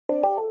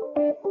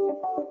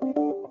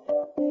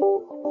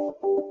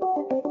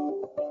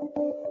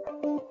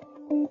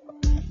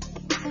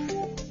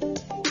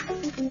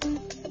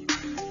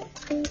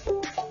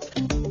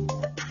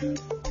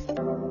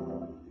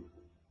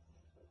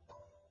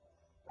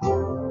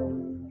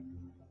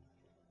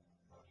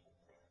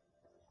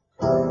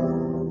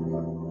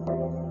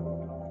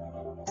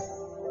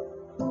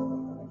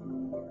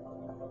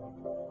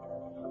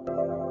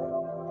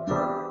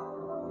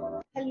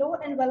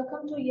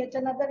welcome to yet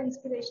another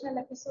inspirational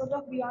episode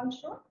of Beyond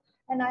Shodh.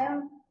 And I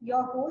am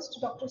your host,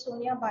 Dr.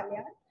 Sonia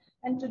Balyan.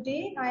 And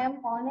today I am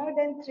honored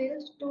and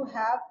thrilled to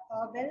have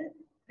a well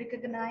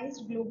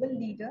recognized global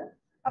leader,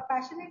 a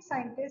passionate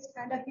scientist,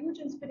 and a huge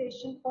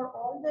inspiration for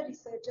all the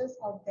researchers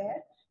out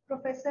there,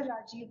 Professor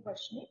Rajeev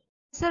Varshney.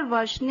 Professor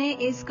Varshney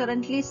is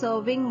currently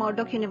serving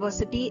Murdoch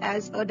University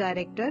as a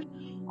director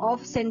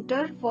of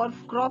Center for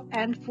Crop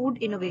and Food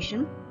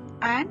Innovation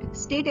and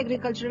State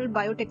Agricultural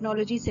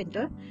Biotechnology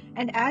Center,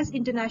 and as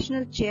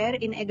International Chair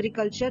in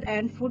Agriculture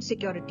and Food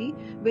Security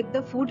with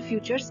the Food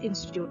Futures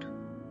Institute.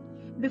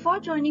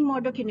 Before joining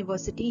Murdoch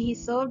University, he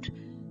served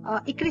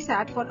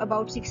ICRISAT for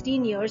about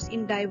 16 years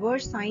in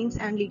diverse science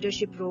and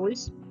leadership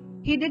roles.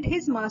 He did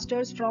his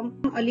master's from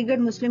Aligarh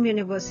Muslim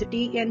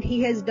University and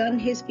he has done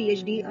his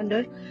PhD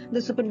under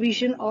the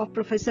supervision of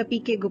Professor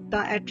P.K. Gupta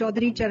at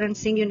Chaudhary Charan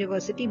Singh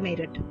University,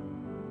 Meerut.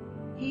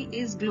 He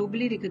is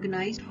globally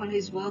recognized for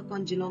his work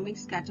on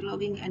genomics,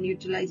 cataloging and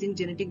utilizing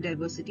genetic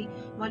diversity,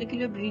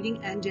 molecular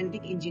breeding and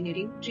genetic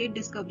engineering, trait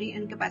discovery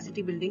and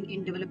capacity building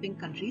in developing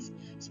countries,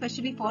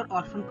 especially for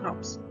orphan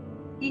crops.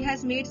 He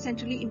has made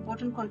centrally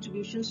important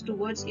contributions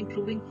towards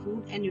improving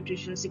food and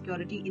nutritional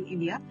security in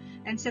India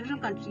and several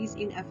countries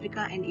in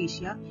Africa and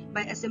Asia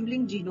by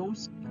assembling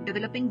genomes,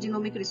 developing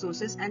genomic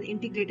resources and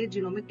integrated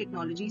genomic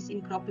technologies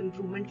in crop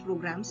improvement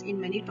programs in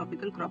many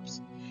tropical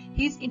crops.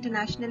 He is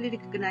internationally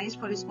recognized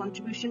for his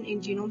contribution in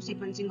genome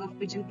sequencing of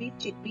pigeon pea,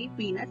 chickpea,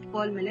 peanut,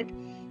 pearl millet,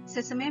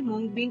 sesame,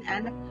 mung bean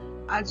and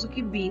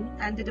azuki bean,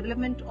 and the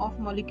development of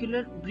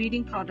molecular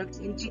breeding products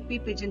in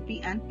chickpea, pigeon pea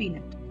and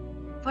peanut.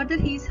 Further,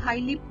 he is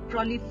highly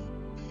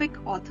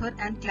prolific author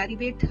and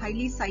Clarivate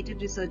highly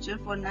cited researcher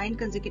for 9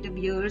 consecutive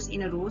years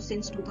in a row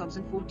since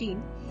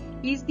 2014.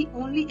 He is the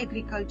only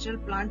agricultural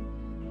plant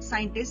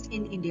scientist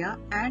in India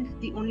and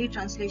the only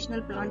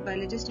translational plant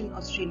biologist in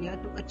Australia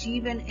to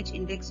achieve an H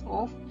index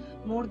of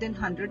more than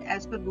 100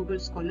 as per Google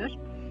Scholar.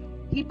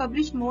 He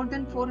published more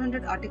than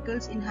 400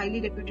 articles in highly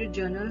reputed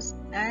journals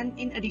and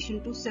in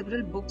addition to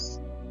several books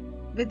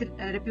with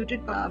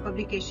reputed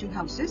publication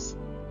houses.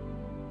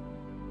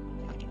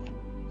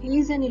 He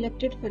is an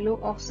elected fellow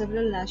of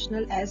several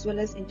national as well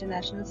as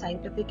international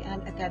scientific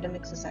and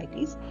academic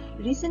societies.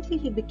 Recently,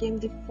 he became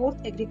the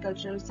 4th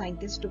agricultural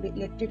scientist to be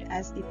elected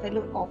as the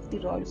Fellow of the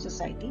Royal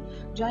Society,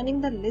 joining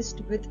the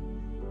list with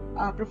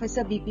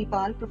Professor B.P.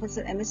 Pal,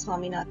 Professor M.S.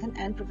 Swaminathan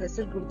and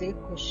Professor Gurdev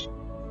Ghosh.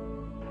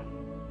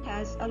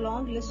 Has a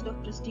long list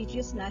of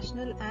prestigious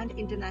national and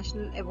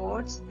international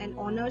awards and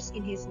honors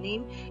in his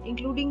name,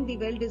 including the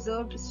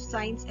well-deserved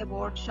Science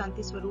Award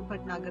Shanti Swaroop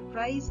Bhatnagar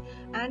Prize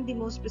and the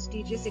most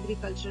prestigious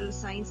Agricultural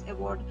Science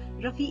Award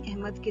Rafi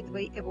Ahmad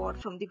Kidwai Award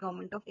from the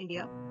Government of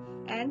India,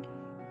 and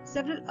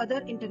several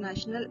other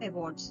international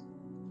awards.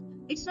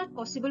 It's not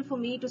possible for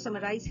me to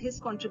summarize his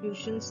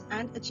contributions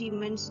and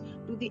achievements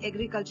to the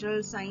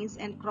agricultural science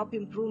and crop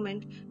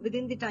improvement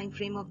within the time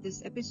frame of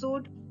this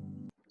episode.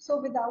 So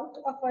without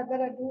a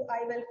further ado,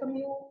 I welcome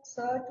you,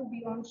 sir, to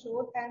Beyond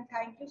Shodh, and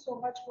thank you so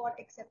much for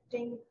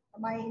accepting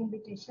my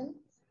invitation.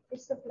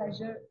 It's a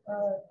pleasure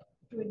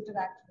to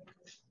interact with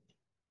you.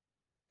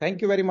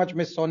 Thank you very much,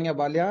 Miss Sonia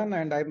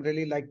Balyan, and I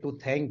really like to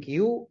thank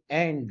you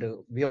and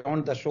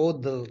Beyond the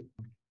Shodh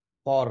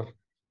for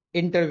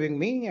interviewing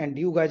me, and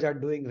you guys are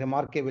doing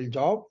remarkable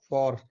job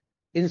for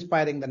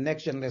inspiring the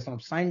next generation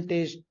of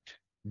scientists,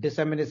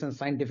 dissemination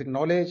scientific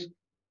knowledge,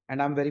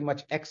 and I'm very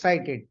much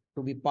excited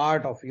to be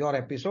part of your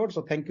episode.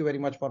 So thank you very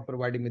much for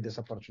providing me this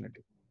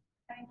opportunity.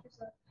 Thank you,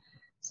 sir.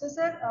 So,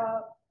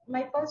 sir,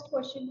 my first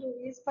question to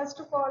you is, first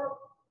of all,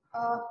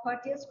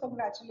 heartiest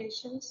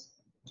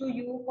congratulations to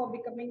you for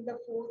becoming the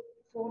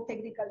fourth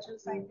agricultural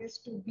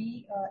scientist to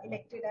be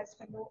elected as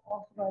Fellow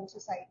of Royal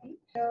Society.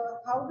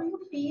 How do you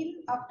feel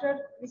after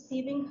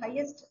receiving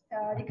highest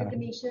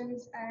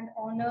recognitions and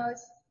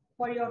honors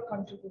for your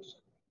contribution?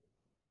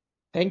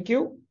 Thank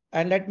you.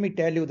 And let me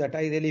tell you that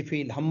I really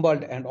feel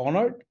humbled and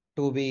honored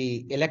to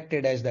be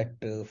elected as that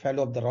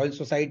Fellow of the Royal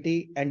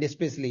Society, and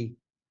especially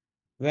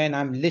when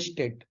I'm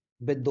listed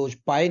with those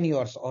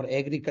pioneers or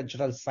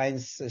agricultural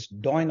sciences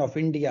dawn of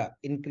India,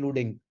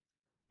 including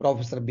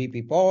Professor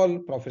B.P. Paul,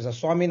 Professor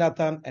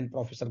Swaminathan, and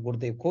Professor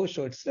Gurdev Ghosh.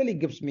 So it really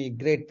gives me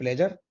great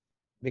pleasure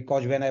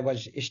because when I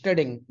was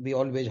studying, we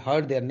always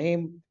heard their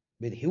name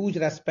with huge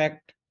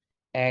respect.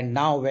 And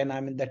now when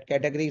I'm in that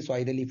category, so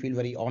I really feel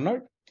very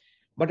honored.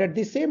 But at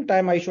the same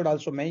time, I should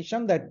also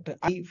mention that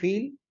I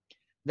feel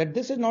that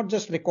this is not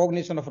just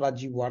recognition of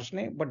Rajeev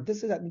Varshney, but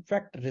this is in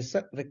fact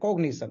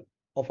recognition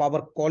of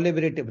our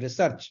collaborative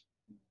research.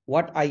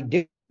 What I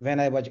did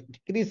when I was at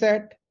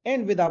ICRISAT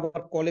and with our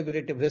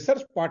collaborative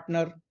research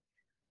partner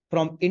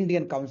from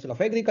Indian Council of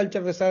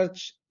Agriculture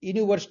Research,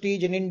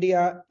 universities in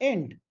India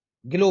and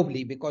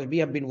globally, because we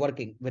have been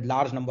working with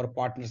large number of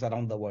partners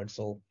around the world.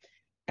 So,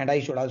 and I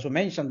should also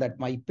mention that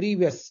my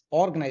previous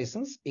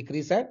organizations,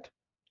 ICRISAT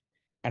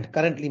and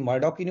currently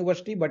Murdoch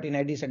University, but in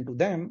addition to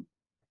them,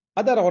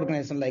 other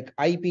organizations like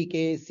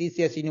IPK,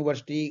 CCS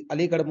University,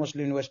 Aligarh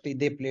Muslim University,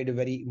 they played a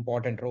very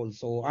important role.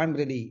 So I'm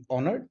really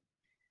honored.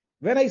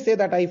 When I say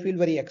that, I feel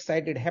very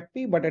excited,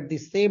 happy, but at the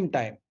same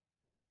time,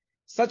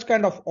 Such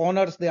kind of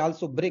honors, they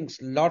also brings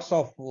lots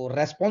of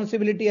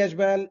responsibility as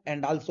well,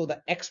 and also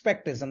the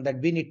expectation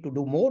that we need to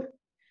do more,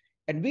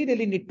 and we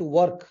really need to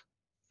work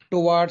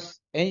towards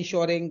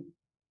ensuring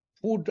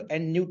food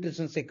and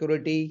nutrition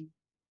security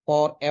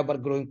for ever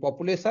growing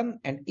population,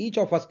 and each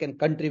of us can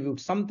contribute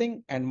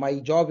something, and my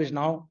job is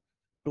now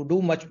to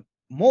do much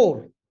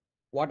more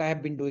what I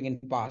have been doing in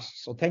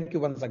past. So thank you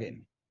once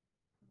again.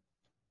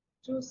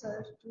 True,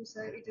 sir. True,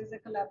 sir. It is a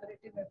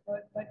collaborative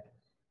effort, but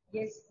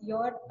yes,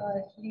 your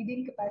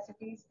leading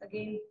capacities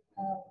again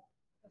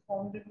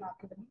found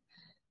remarkable.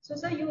 So,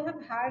 sir, you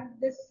have had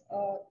this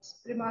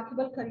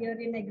remarkable career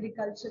in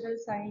agricultural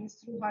science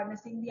through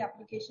harnessing the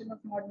application of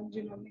modern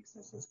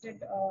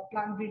genomics-assisted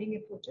plant breeding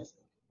approaches,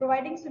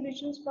 providing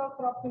solutions for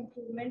crop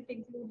improvement,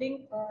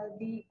 including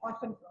the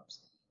orphan crops.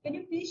 Can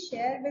you please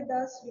share with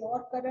us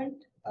your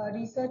current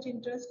research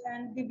interest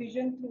and the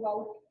vision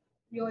throughout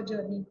your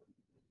journey?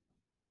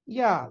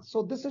 Yeah,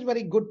 so this is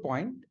very good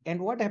point. And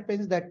what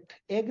happens that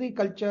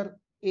agriculture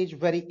is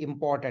very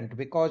important,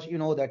 because you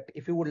know that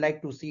if you would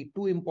like to see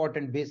two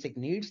important basic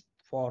needs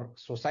for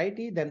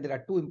society, then there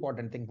are two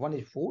important things. One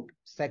is food,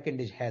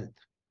 second is health.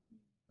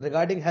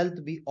 Regarding health,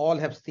 we all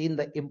have seen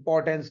the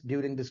importance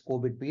during this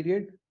COVID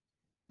period.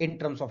 In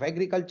terms of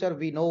agriculture,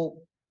 we know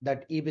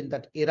that even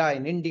that era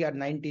in India,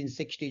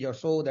 1960s or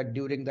so, that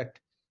during that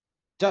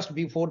just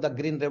before the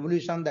Green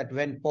Revolution, that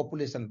when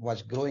population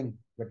was growing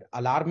with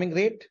alarming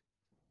rate,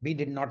 we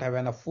did not have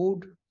enough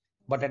food.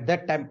 But at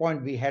that time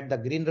point, we had the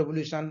Green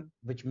Revolution,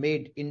 which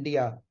made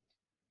India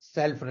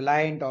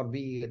self-reliant, or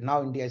we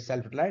now India is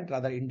self-reliant.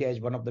 Rather, India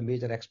is one of the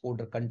major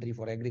exporter country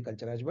for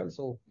agriculture as well.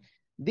 So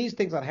these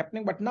things are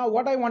happening. But now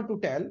what I want to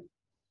tell,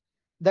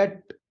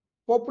 that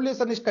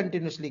population is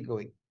continuously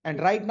growing. And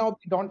right now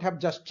we don't have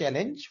just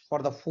challenge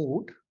for the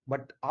food,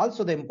 but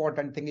also the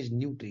important thing is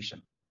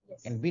nutrition.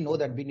 Yes. And we know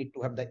that we need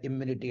to have the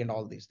immunity and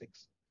all these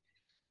things.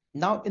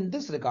 Now, in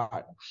this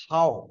regard,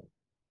 how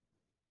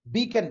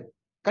we can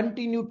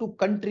continue to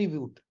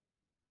contribute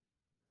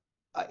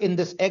in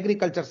this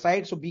agriculture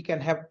side, so we can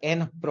have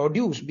enough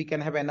produce, we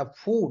can have enough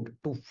food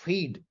to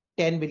feed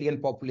 10 million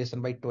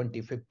population by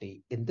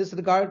 2050. In this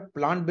regard,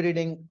 plant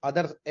breeding,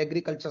 other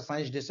agriculture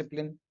science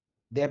discipline,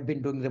 they have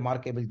been doing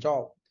remarkable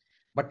job.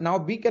 But now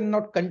we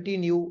cannot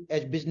continue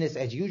as business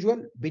as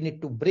usual. We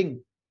need to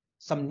bring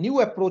some new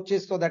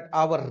approaches so that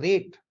our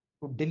rate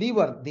to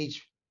deliver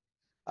these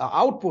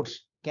outputs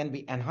can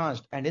be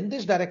enhanced. And in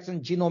this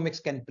direction,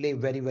 genomics can play a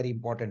very, very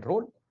important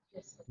role.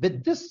 Yes.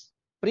 With this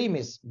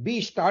premise,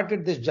 we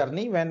started this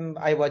journey when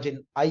I was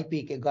in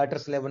IPK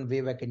Garters 11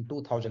 way back in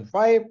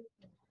 2005.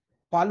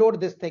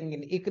 Followed this thing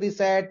in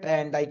ICRISAT,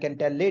 and I can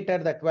tell later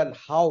that, well,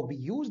 how we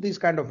use this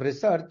kind of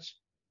research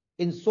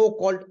in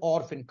so-called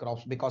orphan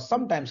crops, because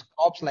sometimes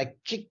crops like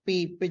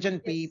chickpea, pigeon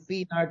pea, Yes.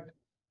 peanut,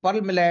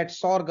 pearl millet,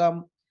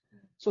 sorghum.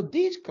 So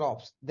these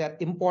crops, they're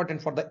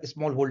important for the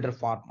smallholder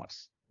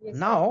farmers. Yes,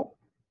 now,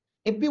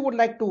 if we would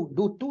like to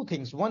do two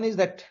things, one is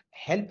that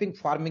helping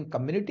farming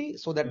community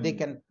so that they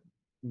can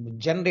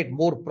generate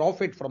more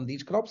profit from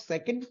these crops.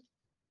 Second,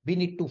 we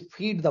need to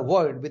feed the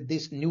world with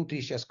these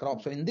nutritious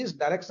crops. So in this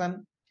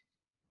direction,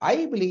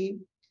 I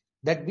believe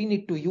that we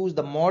need to use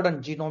the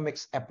modern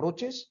genomics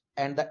approaches,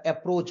 and the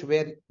approach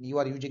where you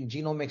are using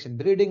genomics in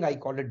breeding, I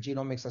call it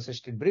genomics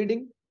assisted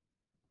breeding.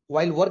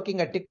 While working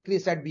at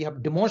ICRISAT, we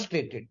have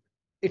demonstrated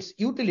its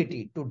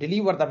utility to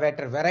deliver the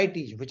better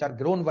varieties which are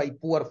grown by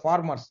poor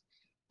farmers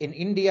in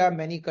India,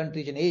 many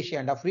countries in Asia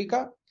and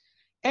Africa.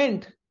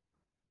 And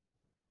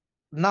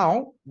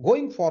now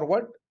going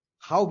forward,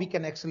 how we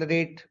can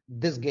accelerate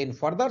this gain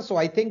further. So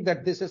I think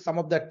that this is some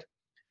of that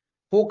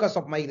focus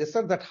of my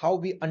research, that how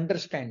we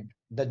understand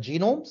the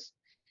genomes,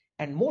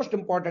 and most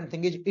important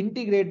thing is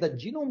integrate the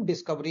genome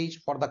discoveries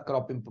for the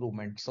crop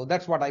improvement. So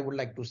that's what I would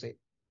like to say.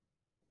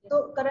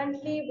 So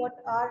currently, what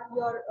are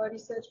your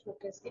research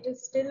focus? It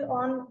is still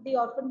on the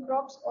orphan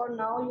crops, or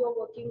now you're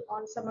working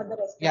on some other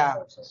aspects Yeah.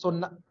 also?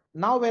 So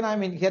now when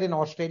I'm in here in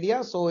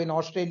Australia, so in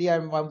Australia,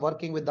 I'm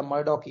working with the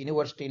Murdoch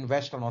University in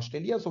Western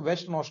Australia. So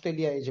Western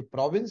Australia is a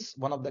province,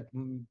 one of the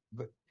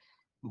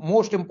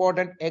most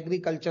important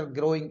agriculture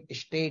growing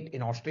state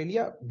in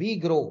Australia. We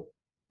grow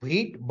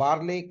wheat,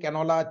 barley,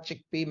 canola,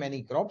 chickpea,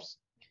 many crops.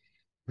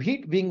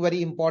 Wheat being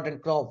very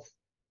important crop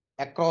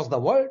across the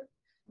world.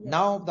 Yes.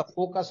 Now the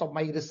focus of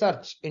my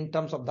research in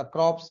terms of the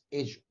crops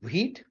is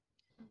wheat,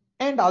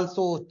 and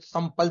also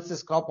some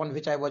pulses crop on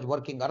which I was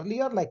working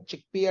earlier, like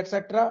chickpea,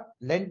 etc.,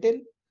 lentil.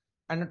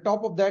 And on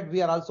top of that,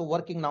 we are also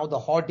working now the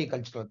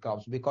horticultural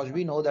crops, because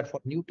we know that for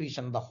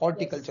nutrition, the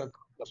horticultural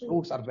crops, the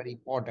fruits are very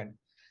important.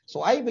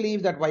 So I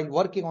believe that while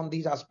working on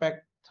these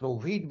aspects, through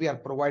wheat, we are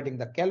providing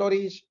the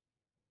calories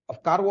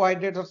of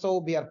carbohydrates, or so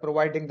we are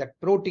providing that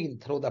protein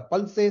through the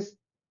pulses,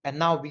 and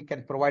now we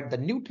can provide the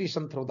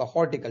nutrition through the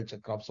horticulture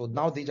crops. So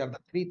now these are the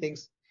three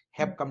things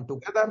have come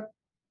together.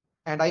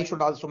 And I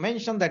should also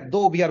mention that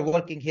though we are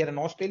working here in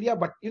Australia,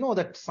 but you know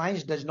that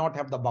science does not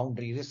have the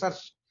boundary.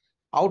 Research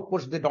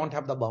outputs, they don't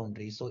have the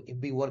boundary. So if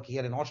we work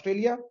here in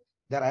Australia,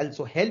 they're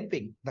also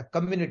helping the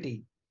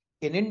community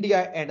in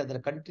India and other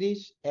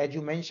countries. As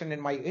you mentioned in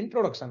my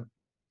introduction,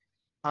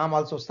 I'm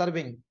also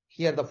serving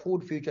here the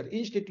Food Future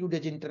Institute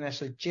as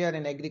International Chair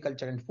in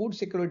Agriculture and Food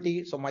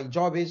Security. So my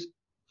job is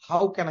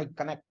how can I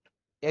connect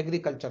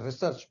agriculture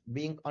research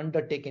being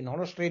undertaken in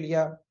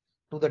Australia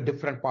to the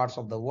different parts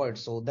of the world.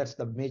 So that's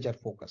the major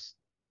focus.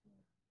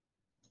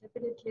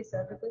 Definitely,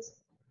 sir,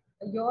 because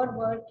your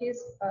work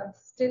is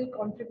still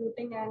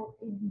contributing, and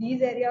in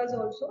these areas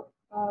also,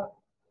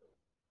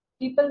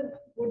 people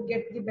would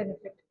get the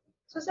benefit.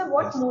 So, sir,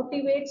 what Yes.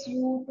 motivates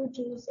you to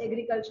choose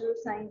agricultural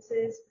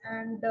sciences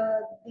and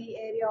the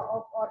area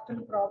of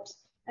orphan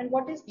crops, and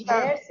what is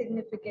Yeah. their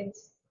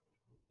significance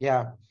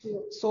Yeah. to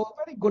you? So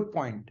very good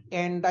point.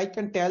 And I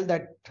can tell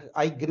that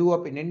I grew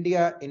up in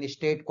India in a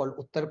state called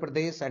Uttar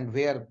Pradesh, and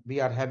where we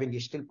are having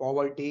still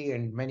poverty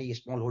and many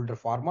smallholder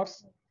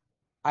farmers.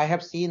 I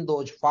have seen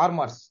those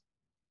farmers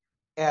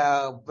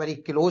very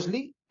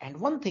closely. And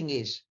one thing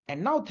is,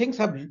 and now things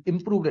have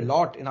improved a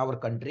lot in our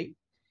country,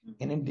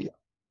 in India.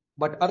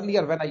 But Yes, sir.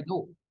 earlier, when I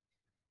know,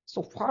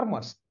 so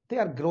farmers, they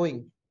are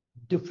growing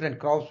different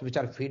crops which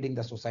are feeding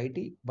the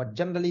society, but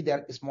generally they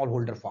are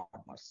smallholder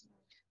farmers.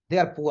 They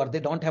are poor,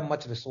 they don't have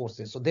much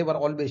resources. So they were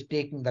always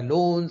taking the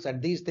loans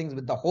and these things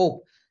with the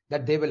hope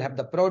that they will have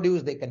the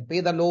produce, they can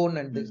pay the loan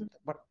and this. Mhm.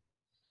 But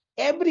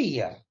every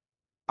year,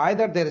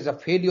 either there is a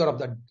failure of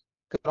the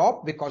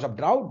crop because of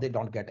drought, they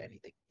don't get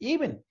anything.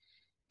 Even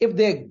if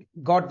they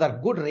got the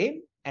good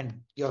rain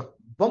and your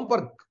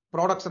bumper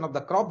production of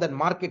the crop, then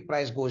market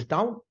price goes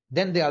down,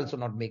 then they also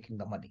not making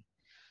the money.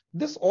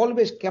 This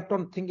always kept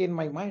on thinking in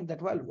my mind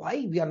that, well,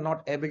 why we are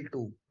not able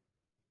to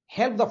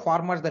help the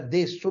farmers, that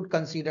they should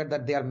consider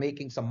that they are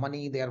making some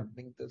money, they are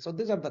being, so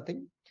these are the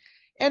thing.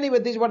 Anyway,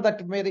 these were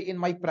that in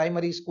my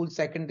primary school,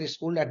 secondary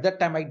school. At that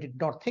time, I did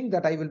not think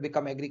that I will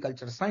become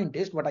agriculture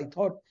scientist, but I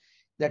thought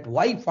that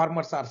why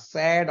farmers are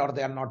sad or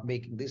they are not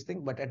making this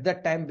thing. But at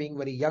that time, being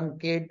very young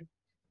kid,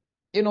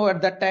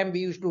 at that time we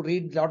used to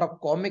read a lot of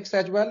comics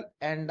as well.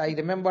 And I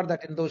remember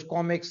that in those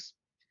comics,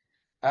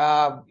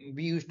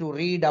 we used to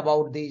read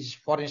about these,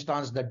 for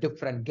instance, the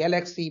different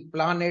galaxy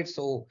planets.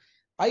 So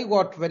I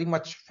got very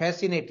much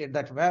fascinated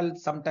that, well,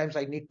 sometimes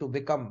I need to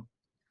become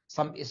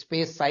some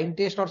space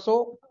scientist or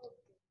so.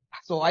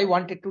 So I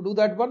wanted to do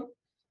that one.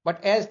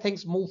 But as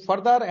things move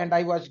further and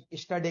I was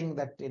studying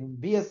that in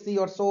BSc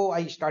or so,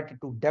 I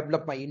started to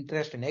develop my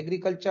interest in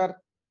agriculture,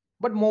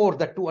 but more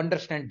that to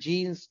understand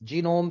genes,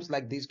 genomes,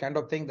 like these kind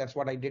of things. That's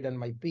what I did in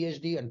my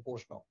PhD and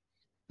postdoc.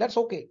 That's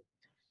okay.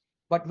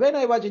 But when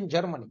I was in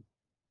Germany,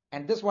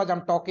 and this was,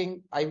 I'm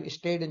talking, I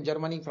stayed in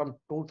Germany from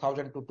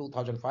 2000 to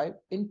 2005.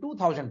 In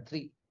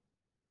 2003,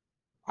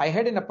 I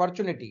had an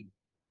opportunity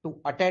to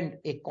attend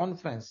a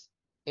conference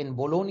in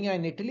Bologna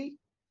in Italy.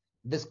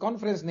 This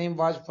conference name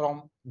was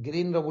From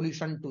Green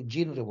Revolution to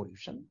Gene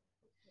Revolution.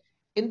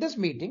 In this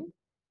meeting,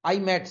 I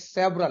met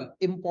several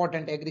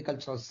important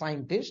agricultural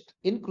scientists,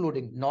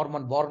 including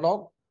Norman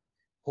Borlaug,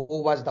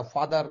 who is the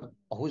father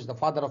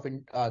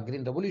of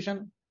Green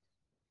Revolution,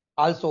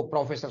 also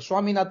Professor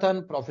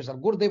Swaminathan, Professor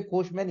Gurdev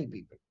Ghosh, many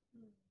people.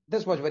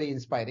 This was very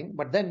inspiring.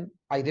 But then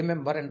I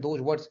remember, and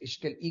those words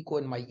still echo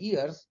in my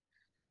ears,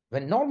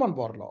 when Norman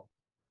Borlaug,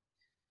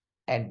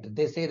 and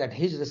they say that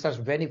his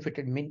research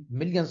benefited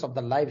millions of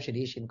the lives in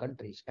Asian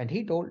countries. And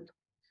he told,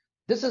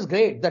 this is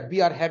great that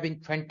we are having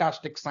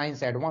fantastic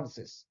science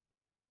advances.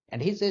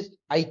 And he says,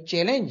 I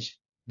challenge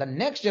the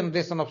next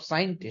generation of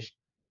scientists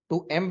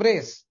to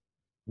embrace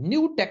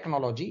new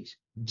technologies,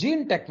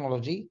 gene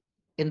technology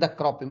in the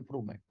crop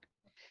improvement.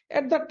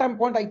 At that time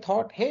point, I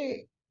thought,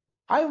 hey,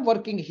 I'm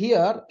working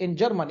here in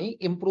Germany,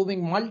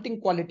 improving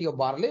malting quality of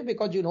barley,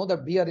 because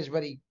the beer is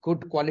very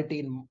good quality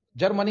in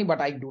Germany,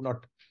 but I do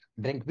not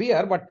drink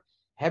beer. But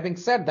having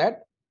said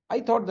that,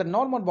 I thought that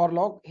Norman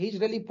Borlaug, he's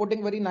really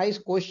putting very nice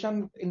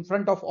question in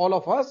front of all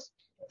of us,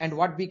 and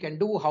what we can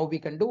do, how we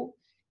can do.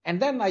 And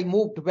then I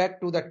moved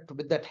back to that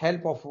with that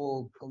help of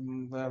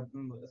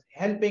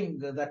helping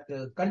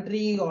that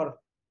country or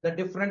the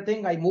different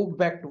thing. I moved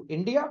back to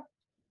India,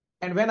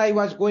 and when I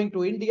was going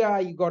to India,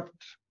 I got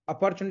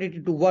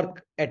opportunity to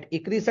work at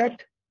ICRISAT.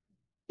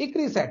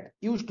 ICRISAT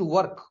used to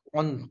work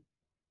on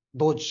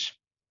those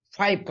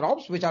five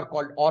crops, which are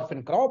called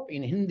orphan crop.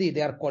 In Hindi,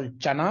 they are called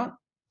chana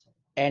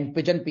and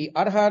pigeon pea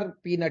arhar,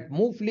 peanut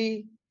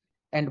mufli,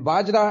 and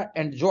bajra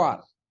and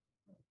jowar.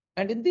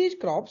 And in these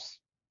crops,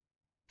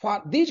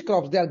 for these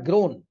crops, they are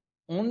grown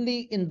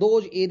only in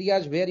those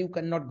areas where you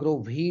cannot grow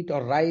wheat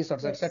or rice or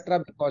Yes.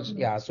 etc. Because Mm.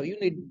 yeah, so you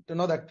need to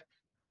know that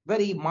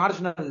very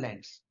marginal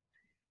lands.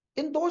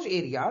 In those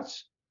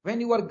areas, when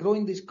you are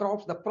growing these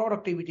crops, the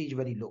productivity is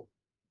very low.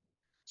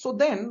 So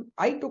then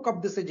I took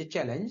up this as a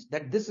challenge,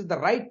 that this is the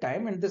right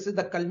time, and this is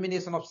the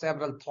culmination of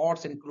several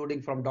thoughts,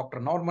 including from Dr.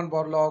 Norman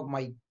Borlaug,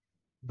 my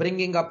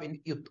bringing up in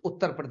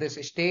Uttar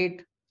Pradesh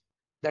state,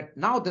 that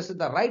now this is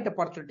the right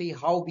opportunity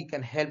how we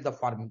can help the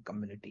farming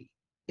community,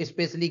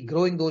 especially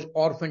growing those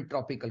orphan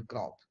tropical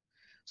crops.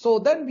 So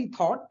then we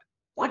thought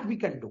what we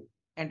can do.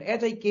 And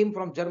as I came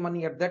from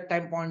Germany at that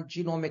time point,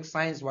 genomic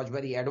science was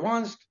very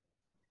advanced.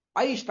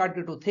 I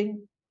started to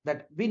think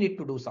that we need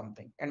to do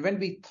something. And when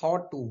we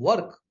thought to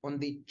work on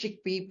the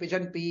chickpea,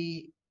 pigeon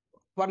pea,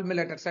 pearl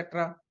millet,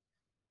 etc.,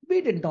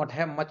 we did not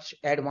have much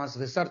advanced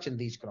research in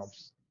these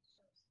crops.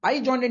 I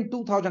joined in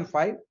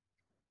 2005.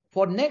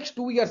 For next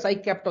 2 years, I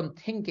kept on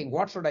thinking,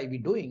 what should I be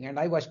doing? And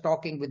I was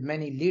talking with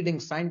many leading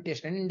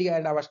scientists in India,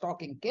 and I was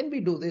talking, can we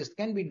do this?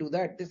 Can we do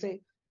that? They say,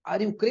 are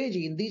you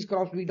crazy? In these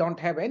crops, we don't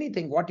have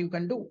anything. What you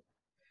can do?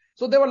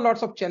 So there were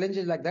lots of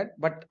challenges like that.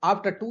 But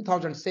after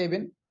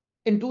 2007,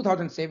 in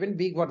 2007,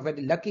 we got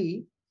very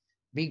lucky.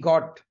 We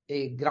got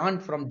a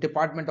grant from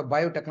Department of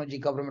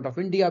Biotechnology, Government of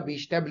India. We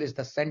established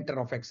the Center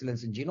of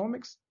Excellence in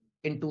Genomics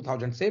in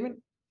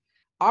 2007.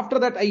 After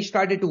that, I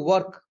started to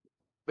work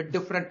with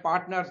different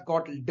partners,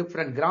 got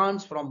different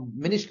grants from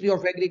Ministry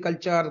of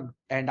Agriculture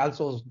and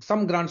also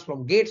some grants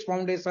from Gates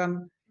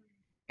Foundation,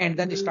 and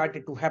then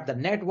started to have the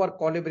network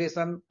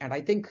collaboration. And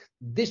I think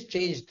this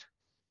changed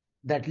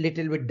that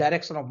little bit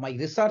direction of my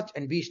research,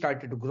 and we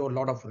started to grow a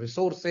lot of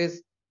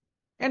resources.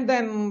 And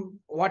then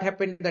what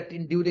happened that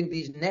during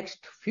these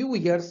next few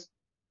years,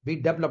 we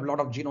developed a lot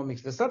of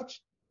genomics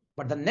research.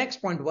 But the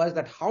next point was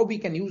that how we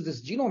can use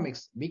this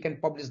genomics, we can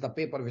publish the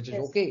paper, which is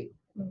okay,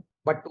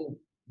 but to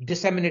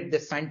disseminate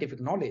this scientific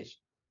knowledge.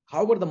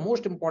 However, the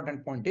most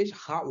important point is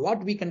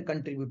what we can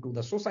contribute to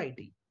the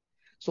society.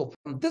 So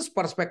from this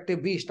perspective,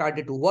 we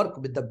started to work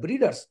with the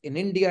breeders in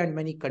India and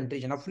many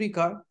countries in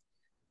Africa,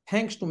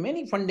 thanks to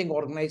many funding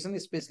organizations,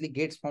 especially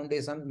Gates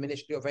Foundation,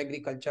 Ministry of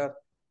Agriculture,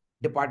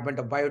 Department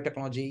of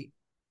Biotechnology,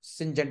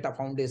 Syngenta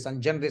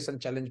Foundation, Generation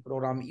Challenge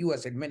Program,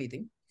 US, and many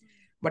things.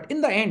 But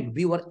in the end,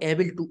 we were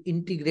able to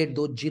integrate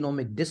those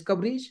genomic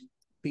discoveries.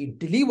 We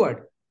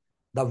delivered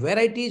the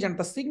varieties, and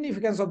the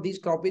significance of these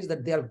crop is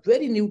that they are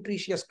very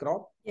nutritious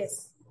crop.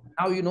 Yes.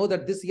 Now you know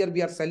that this year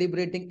we are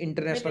celebrating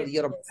International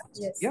Year of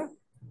Yes. Yeah.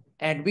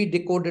 And we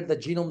decoded the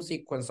genome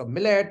sequence of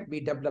millet. We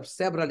developed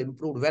several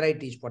improved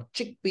varieties for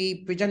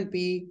chickpea, pigeon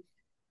pea,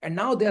 and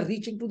now they are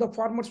reaching to the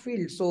farmer's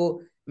field.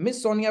 So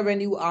Miss Sonia,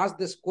 when you asked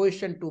this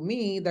question to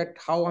me that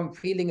how I'm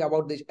feeling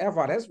about this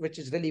FRS, which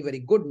is really very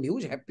good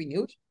news, happy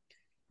news,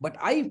 but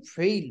I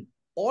feel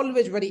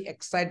always very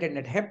excited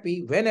and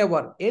happy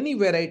whenever any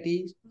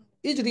variety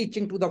is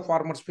reaching to the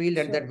farmer's field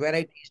and that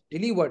variety is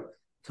delivered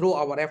through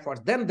our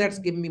efforts. Then that's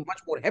giving me much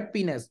more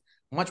happiness,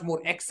 much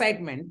more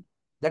excitement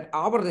that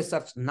our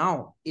research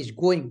now is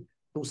going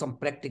to some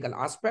practical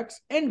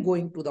aspects and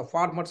going to the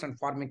farmers, and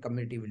farming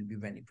community will be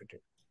benefited.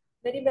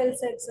 Very well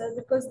said, sir,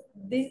 because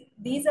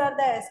these are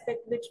the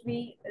aspects which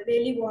we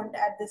really want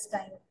at this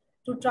time,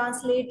 to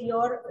translate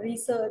your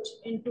research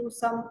into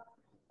some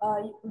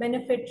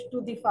benefit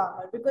to the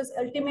farmer, because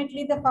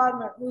ultimately the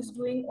farmer who is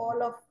doing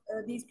all of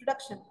these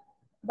production,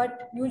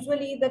 but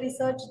usually the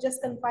research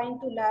just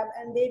confined to lab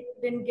and they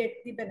didn't get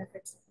the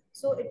benefits.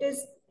 So it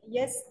is,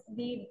 yes,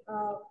 the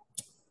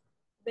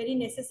very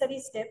necessary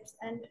steps,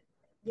 and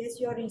yes,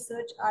 your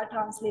research are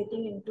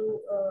translating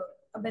into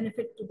a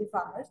benefit to the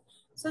farmers.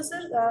 So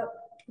sir,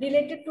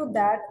 related to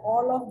that,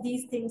 all of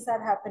these things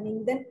are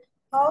happening, then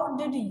how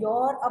did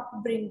your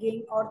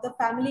upbringing or the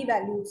family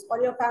values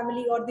or your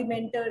family or the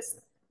mentors,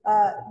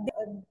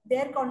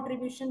 their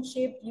contribution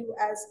shaped you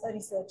as a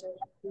researcher?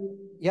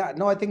 Yeah,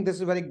 no, I think this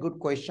is a very good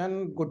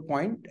question, good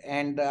point.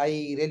 And I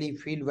really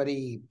feel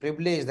very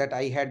privileged that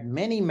I had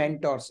many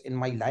mentors in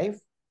my life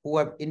who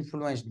have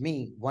influenced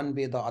me one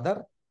way or the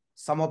other.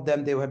 Some of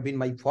them, they have been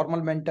my formal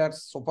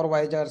mentors,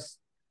 supervisors,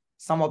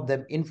 some of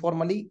them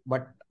informally,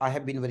 but I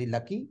have been very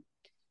lucky.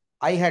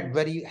 I had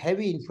very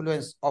heavy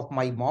influence of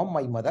my mom,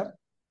 my mother,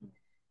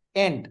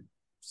 and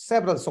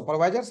several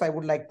supervisors. I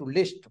would like to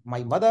list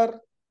my mother.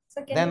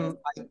 So can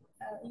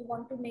you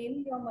want to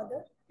name your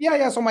mother?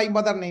 Yeah. So my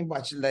mother name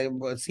was,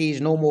 she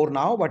is no more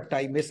now, but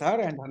I miss her,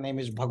 and her name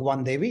is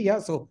Bhagwan Devi. Yeah.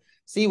 So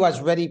she was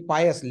very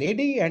pious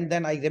lady. And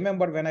then I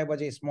remember when I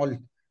was a small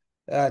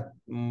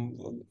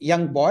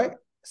young boy,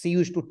 she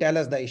used to tell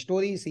us the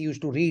stories. She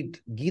used to read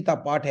Gita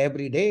part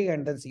every day,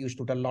 and then she used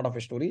to tell a lot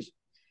of stories.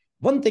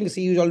 One thing,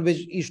 she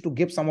always used to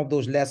give some of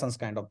those lessons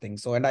kind of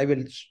things. So, and I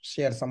will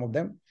share some of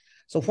them.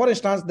 So for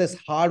instance, this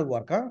hard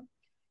work,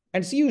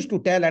 and she used to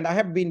tell, and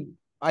I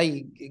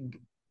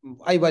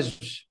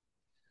was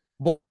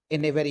born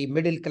in a very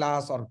middle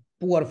class or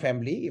poor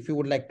family, if you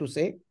would like to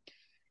say.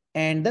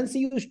 And then she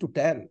used to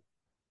tell,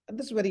 and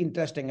this is very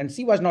interesting. And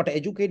she was not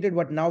educated,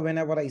 but now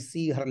whenever I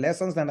see her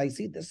lessons, then I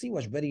see that she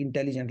was very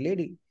intelligent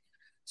lady.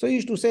 So he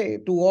used to say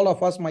to all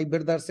of us, my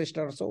brother,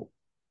 sister, so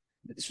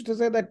he used to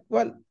say that,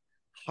 well,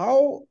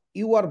 how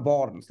you are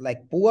born,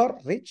 like poor,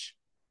 rich,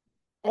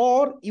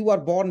 or you are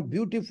born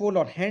beautiful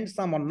or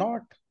handsome or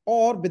not,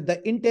 or with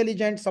the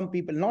intelligent, some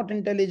people not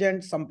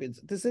intelligent, some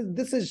people, this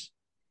is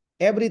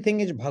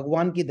everything is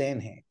भगवान की then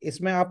है,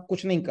 इसमें आप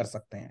कुछ नहीं कर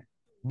सकते हैं.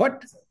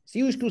 But she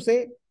used to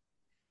say,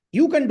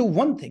 you can do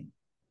one thing,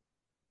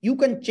 you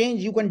can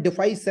change, you can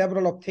defy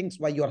several of things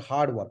by your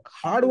hard work.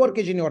 Hard work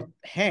is in your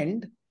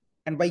hand,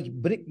 and by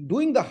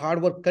doing the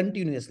hard work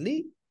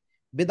continuously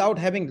without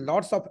having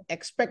lots of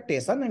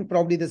expectation, and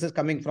probably this is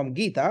coming from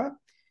Gita,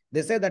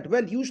 they say that,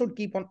 well, you should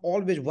keep on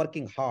always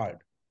working hard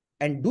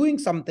and doing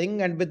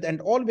something,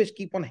 and always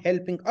keep on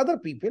helping other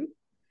people.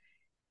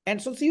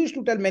 And so she used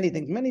to tell many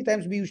things. Many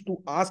times we used to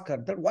ask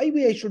her that why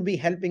we should be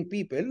helping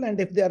people. And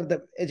if they are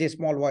as a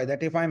small boy,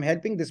 that if I'm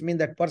helping, this means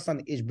that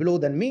person is below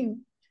than me.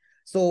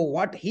 So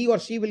what he or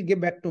she will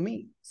give back to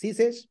me? She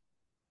says,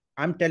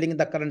 I'm telling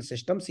the current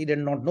system. She did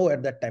not know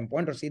at that time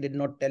point, or she did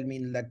not tell me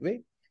in that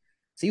way.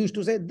 She used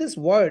to say this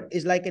word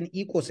is like an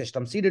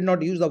ecosystem. She did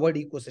not use the word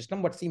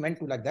ecosystem, but she meant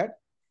to like that.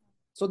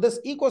 So this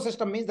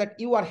ecosystem means that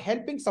you are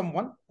helping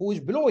someone who is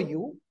below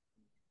you.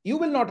 You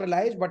will not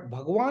realize, but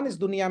भगवान इस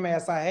दुनिया में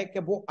ऐसा है कि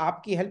वो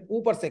आपकी help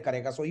ऊपर से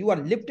करेगा. So you are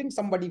lifting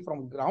somebody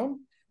from ground,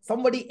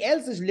 somebody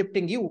else is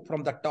lifting you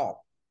from the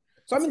top.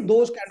 So I mean,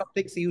 those kind of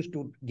things he used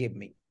to give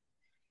me.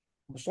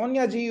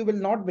 Sonia ji, you will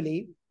not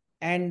believe.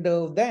 And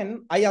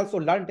then I also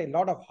learned a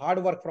lot of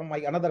hard work from my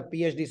another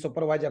PhD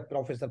supervisor,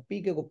 Professor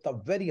P.K. Gupta,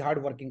 very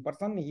hard working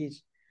person. He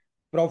is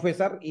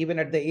professor, even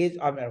at the age,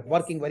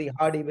 working very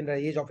hard, even at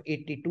the age of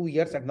 82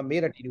 years at the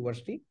Meerut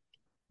University.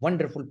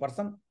 Wonderful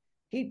person.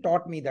 He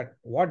taught me that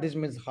what this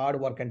means hard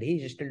work, and he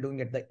is still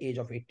doing at the age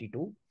of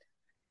 82.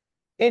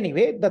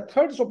 Anyway, the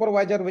third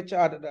supervisor, which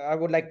I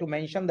would like to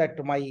mention,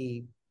 that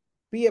my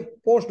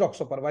postdoc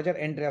supervisor,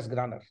 Andreas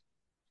Graner.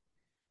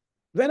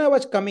 When I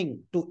was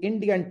coming to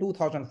India in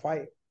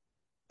 2005,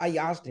 I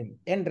asked him,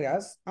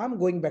 Andreas, I'm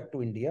going back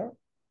to India.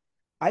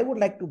 I would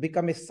like to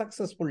become a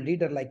successful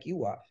leader like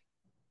you are.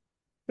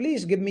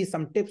 Please give me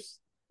some tips.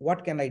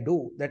 What can I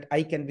do that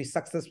I can be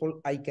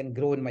successful? I can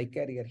grow in my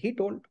career. He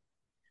told,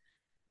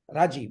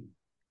 Rajiv,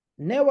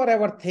 never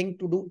ever think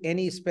to do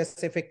any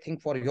specific thing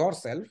for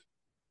yourself.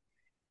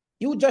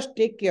 You just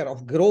take care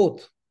of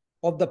growth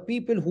of the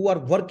people who are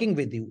working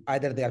with you.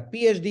 Either they are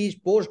PhDs,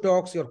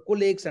 postdocs, your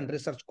colleagues and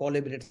research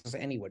collaborators,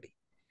 anybody.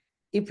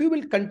 If you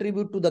will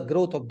contribute to the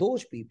growth of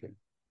those people,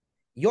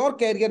 your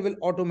career will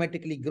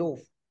automatically grow.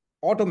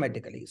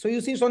 Automatically. So you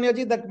see, Sonia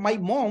ji, that my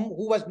mom,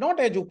 who was not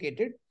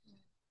educated,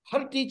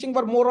 her teaching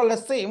were more or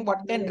less same what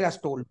Andreas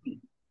told me.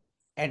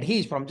 And he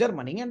is from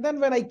Germany. And then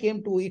when I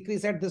came to ICRI,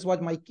 said this was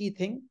my key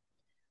thing.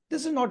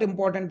 This is not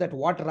important that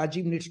what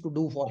Rajiv needs to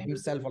do for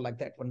himself or like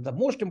that one. The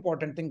most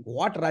important thing,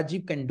 what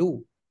Rajiv can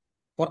do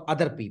for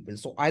other people.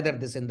 So either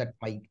this in that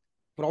my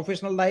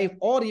professional life,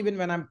 or even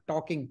when I'm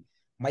talking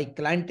my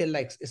clientele,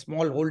 like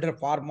smallholder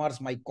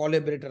farmers, my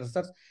collaborators.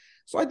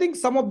 So I think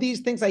some of these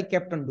things I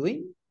kept on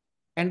doing.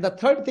 And the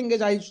third thing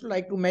is I should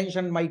like to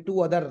mention my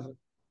two other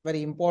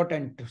very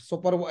important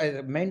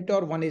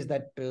mentor. One is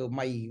that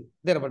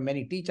there were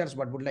many teachers,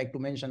 but would like to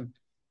mention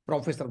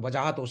Professor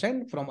Wajahat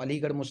Hussain from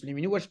Aligarh Muslim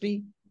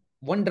University.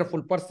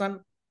 Wonderful person.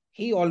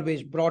 He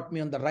always brought me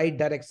on the right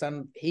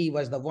direction. He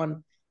was the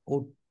one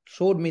who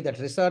showed me that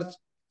research.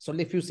 So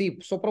if you see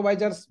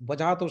supervisors,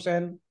 Wajahat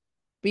Hussain,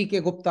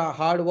 P.K. Gupta,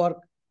 hard work,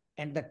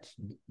 and that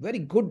very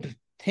good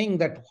thing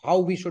that how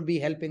we should be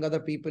helping other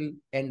people,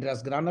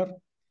 Andreas Graner.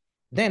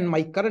 Then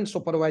my current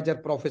supervisor,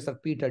 Professor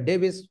Peter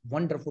Davis,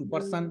 wonderful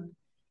person.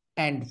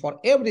 And for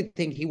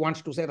everything, he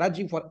wants to say,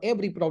 Rajiv, for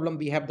every problem,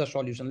 we have the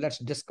solution. Let's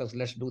discuss.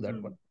 Let's do that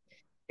one.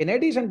 In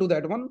addition to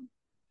that one,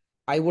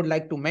 I would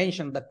like to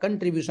mention the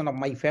contribution of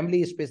my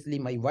family, especially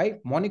my wife,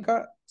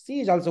 Monica. She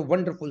is also a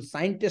wonderful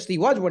scientist. She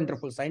was a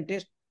wonderful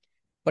scientist,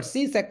 but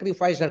she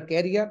sacrificed her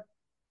career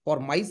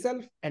for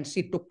myself, and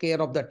she took care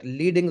of that,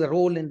 leading the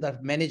role in the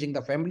managing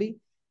the family.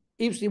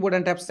 If she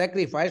wouldn't have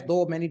sacrificed,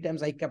 though many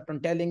times I kept on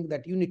telling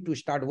that you need to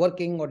start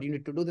working or you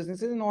need to do this, and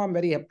she says, no, I'm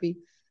very happy.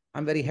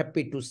 I'm very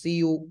happy to see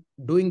you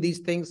doing these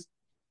things.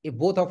 If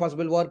both of us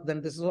will work,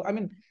 then this is, I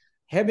mean,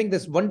 having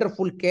this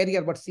wonderful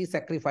career, but she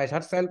sacrificed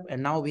herself.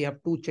 And now we have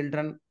two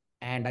children.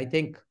 And I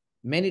think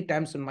many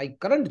times in my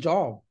current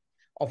job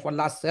of the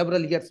last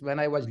several years, when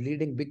I was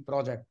leading big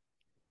project,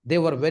 they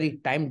were very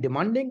time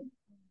demanding,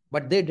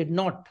 but they did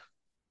not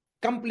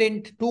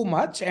complain too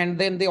much. And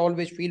then they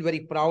always feel very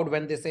proud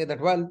when they say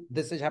that, well,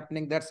 this is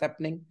happening, that's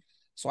happening.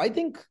 So I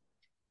think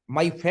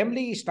my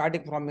family,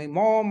 starting from my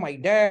mom, my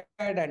dad,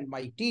 and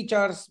my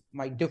teachers,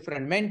 my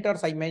different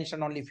mentors. I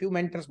mentioned only few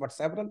mentors, but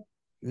several.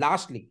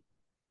 Lastly,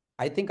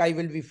 I think I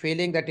will be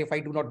failing that if I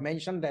do not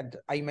mention that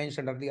I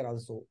mentioned earlier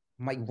also,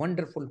 my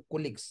wonderful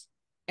colleagues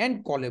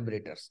and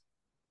collaborators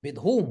with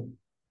whom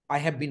I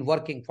have been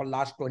working for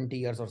last 20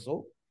 years or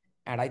so.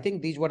 And I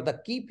think these were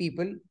the key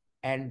people.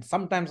 And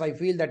sometimes I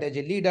feel that as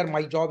a leader,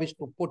 my job is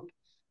to put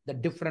the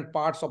different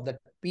parts of the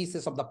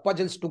pieces of the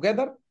puzzles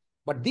together.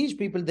 But these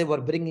people, they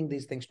were bringing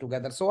these things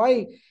together. So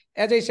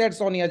as I said,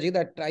 Sonia ji,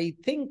 that I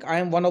think I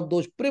am one of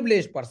those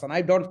privileged person.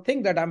 I don't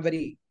think that I'm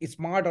very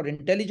smart or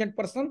intelligent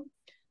person.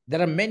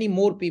 There are many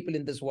more people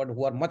in this world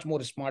who are much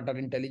more smart or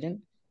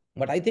intelligent.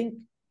 But I think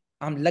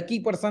I'm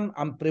lucky person.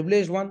 I'm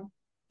privileged one.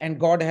 And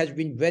God has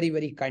been very,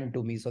 very kind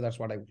to me. So that's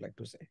what I would like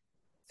to say.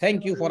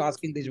 Thank you for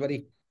asking this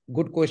very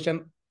good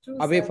question. True,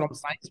 away sir. From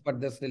science,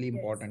 but that's really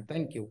important.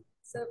 Thank you.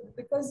 So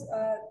because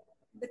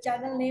the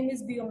channel name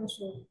is Beyond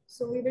Shodh,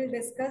 so we will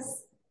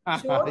discuss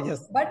Shodh,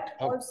 yes. But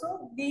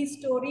also the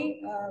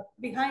story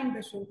behind the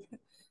Shodh.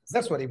 So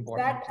that's very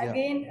important. That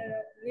again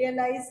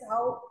realize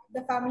how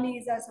the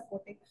families are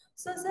supporting.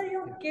 So sir,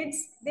 your kids,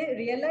 they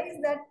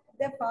realize that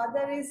their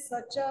father is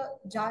such a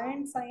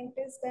giant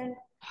scientist, and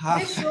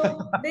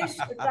they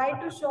try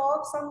to show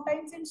off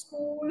sometimes in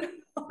school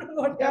or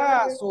whatever.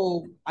 Yeah,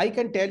 so I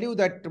can tell you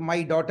that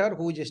my daughter,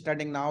 who is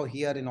studying now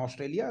here in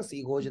Australia,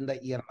 she goes in the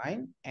year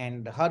 9,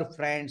 and her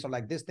friends are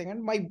like this thing.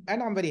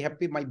 And I'm very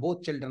happy. My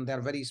both children, they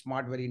are very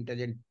smart, very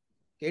intelligent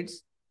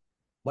kids.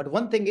 But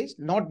one thing is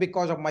not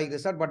because of my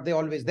research, but they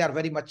are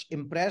very much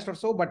impressed or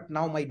so. But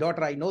now my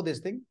daughter, I know this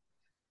thing.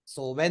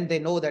 So when they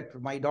know that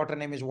my daughter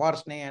name is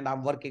Varshney and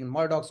I'm working in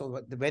Murdoch, so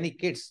many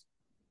kids,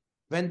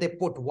 when they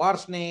put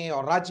Varshney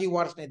or Rajeev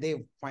Varshney, they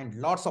find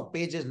lots of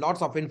pages,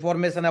 lots of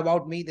information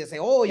about me. They say,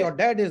 "Oh, your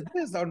dad is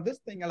this or this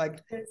thing,"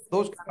 like Yes,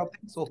 those yes. kind of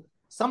things. So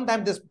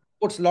sometimes this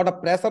puts a lot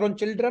of pressure on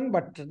children,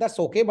 but that's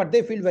okay. But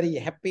they feel very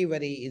happy,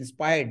 very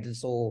inspired.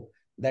 So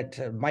that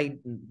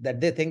that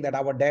they think that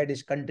our dad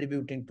is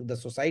contributing to the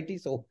society.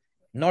 So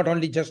not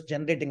only just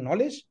generating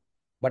knowledge,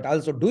 but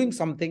also doing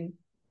something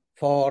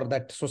for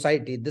that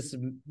society. This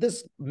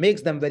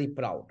makes them very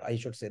proud. I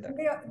should say that.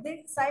 And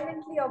they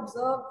silently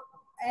observe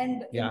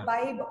and Yeah.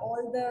 imbibe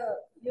all the,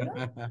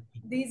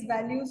 these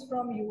values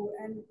from you,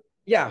 and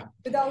Yeah.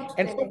 without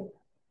And so, telling.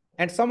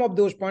 and some of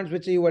those points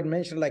which you had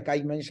mentioned, like I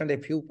mentioned a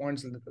few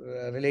points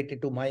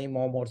related to my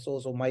mom or so.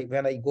 So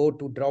when I go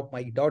to drop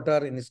my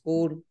daughter in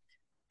school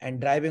and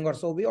driving or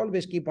so, we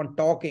always keep on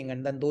talking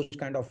and then those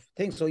kind of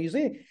things. So you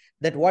see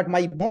that what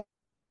my mom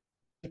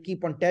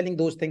keep on telling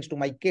those things to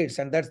my kids,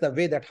 and that's the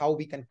way that how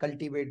we can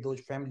cultivate those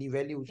family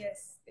values Yes.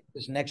 in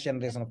this next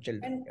generation of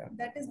children. And Yeah.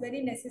 that is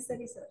very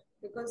necessary, sir,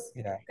 because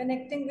Yeah.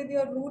 connecting with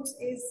your roots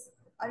is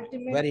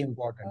ultimate, Very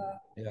important. uh,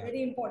 Yeah.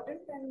 very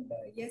important, and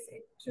yes,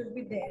 it should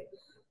be there.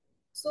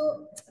 So,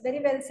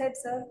 very well said,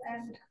 sir,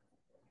 and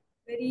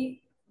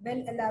very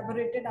well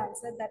elaborated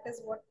answer. That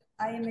is what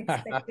I am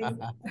expecting.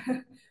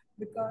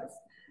 Because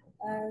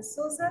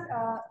so, sir,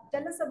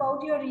 tell us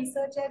about your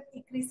research at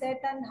ICRISET,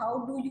 and how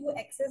do you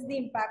assess the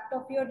impact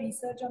of your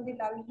research on the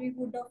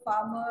livelihood of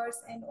farmers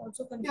and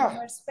also Yeah.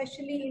 consumers,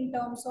 especially in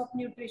terms of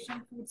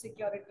nutrition, food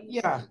security, and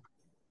Yeah.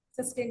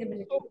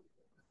 sustainability? So,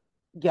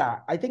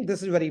 yeah, I think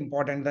this is very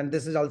important, and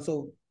this is also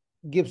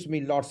gives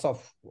me lots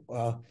of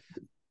uh,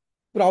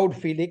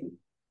 proud feeling.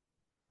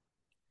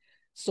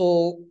 So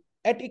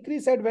at ICRI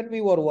said when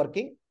we were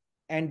working,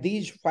 and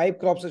these 5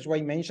 crops as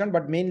I mentioned,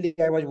 but mainly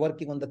I was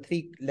working on the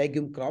 3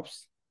 legume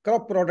crops.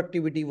 Crop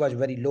productivity was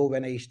very low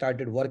when I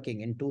started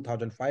working in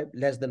 2005,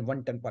 less than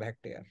 1 ton per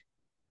hectare.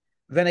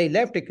 When I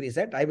left ICRI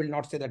said, I will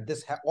not say that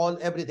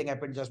everything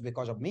happened just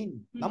because of me,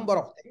 number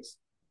of things,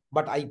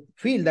 but I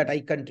feel that I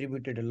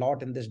contributed a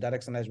lot in this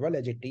direction as well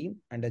as a team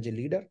and as a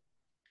leader.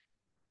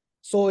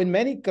 So in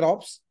many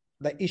crops,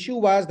 the issue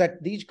was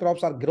that these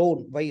crops are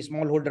grown by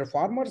smallholder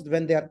farmers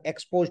when they are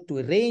exposed to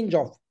a range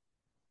of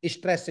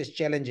stresses,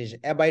 challenges,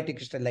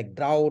 abiotic stress like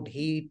drought,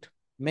 heat,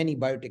 many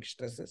biotic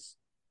stresses.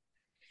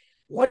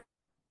 What?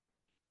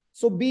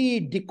 So we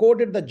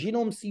decoded the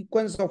genome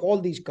sequence of all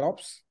these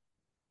crops.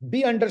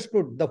 We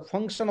understood the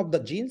function of the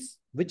genes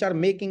which are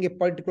making a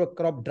particular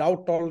crop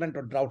drought tolerant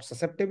or drought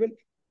susceptible.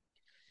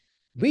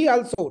 We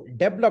also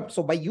developed,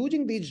 so by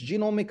using these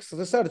genomics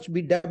research,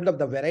 we developed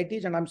the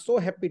varieties, and I'm so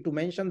happy to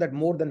mention that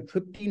more than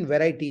 15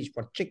 varieties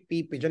for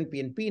chickpea, pigeon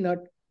pea, and peanut,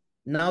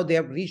 now they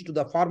have reached to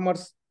the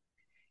farmers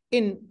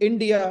in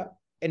India,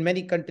 in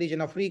many countries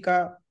in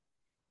Africa,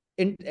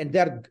 and they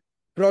are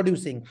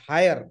producing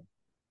higher,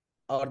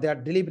 or they are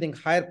delivering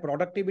higher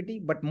productivity.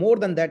 But more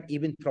than that,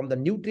 even from the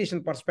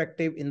nutrition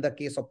perspective, in the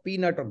case of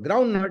peanut or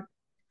groundnut,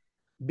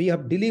 we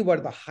have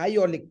delivered the high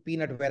oleic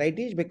peanut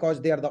varieties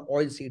because they are the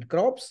oil seed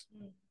crops.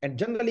 And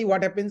generally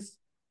what happens,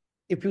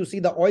 if you see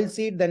the oil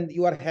seed, then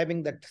you are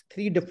having that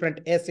 3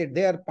 different acid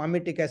there: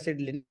 palmitic acid,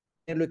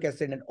 linoleic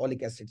acid, and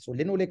oleic acid. So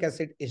linoleic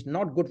acid is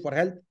not good for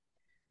health,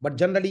 but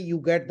generally you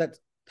get that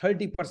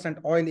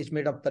 30% oil is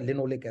made of the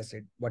linoleic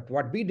acid. But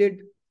what we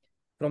did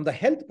from the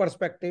health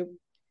perspective,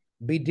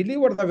 we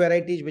deliver the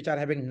varieties which are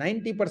having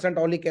 90%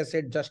 oleic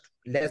acid, just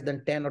less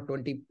than 10 or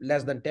 20,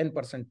 less than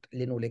 10%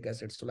 linoleic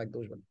acid. So like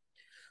those ones.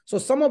 So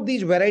some of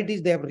these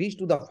varieties, they have reached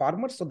to the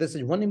farmers. So this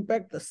is one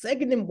impact. The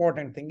second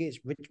important thing is,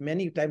 which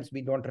many times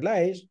we don't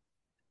realize,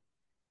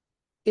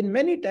 in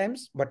many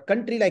times, but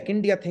country like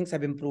India, things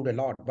have improved a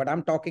lot. But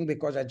I'm talking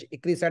because as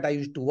Ikri said, I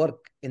used to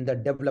work in the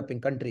developing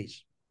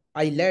countries.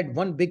 I led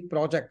one big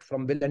project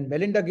from Bill and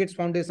Melinda Gates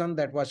Foundation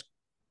that was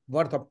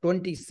worth of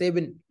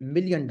 $27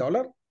 million.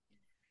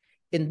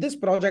 In this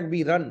project,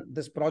 we run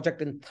this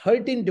project in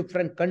 13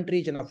 different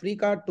countries in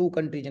Africa, 2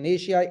 countries in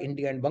Asia,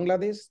 India and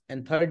Bangladesh,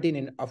 and 13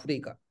 in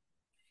Africa.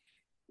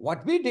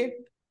 What we did,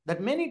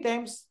 that many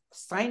times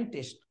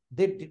scientists,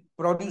 they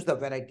produce the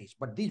varieties,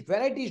 but these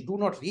varieties do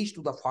not reach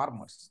to the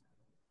farmers.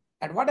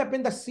 And what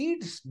happened, the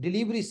seeds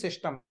delivery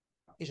system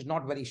is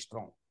not very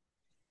strong.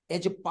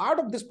 As a part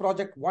of this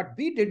project, what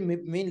we did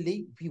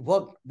mainly, we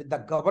worked with the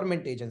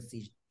government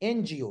agencies,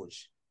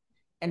 NGOs,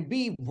 and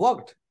we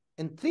worked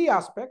in 3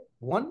 aspects.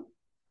 One,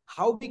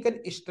 how we can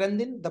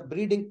strengthen the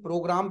breeding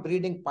program,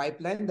 breeding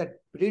pipeline, that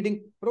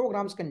breeding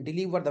programs can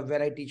deliver the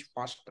varieties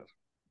faster.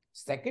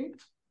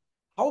 Second,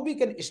 how we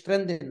can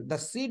strengthen the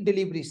seed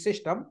delivery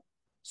system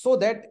so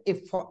that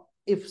if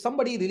if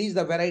somebody released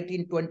the variety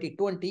in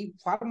 2020,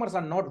 farmers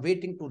are not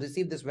waiting to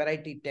receive this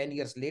variety 10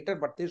 years later,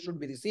 but they should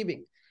be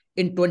receiving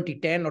in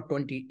 2010 or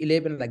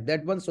 2011, like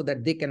that one, so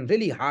that they can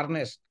really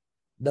harness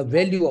the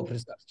value of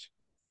research.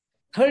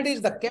 Third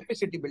is the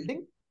capacity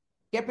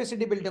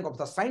building of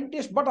the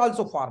scientists, but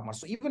also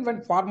farmers. So even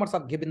when farmers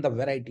are given the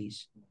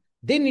varieties,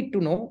 they need to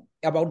know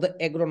about the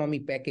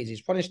agronomy packages.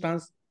 For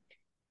instance,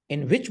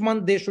 in which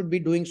month they should be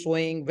doing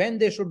sowing, when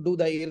they should do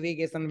the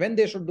irrigation, when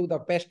they should do the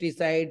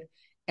pesticide,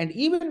 and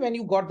even when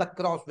you got the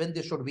crops, when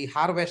they should be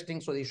harvesting,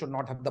 so they should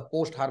not have the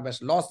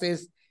post-harvest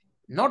losses.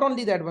 Not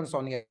only that one,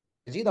 Sonia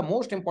ji, the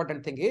most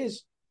important thing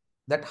is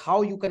that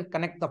how you can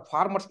connect the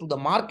farmers to the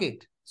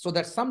market, so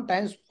that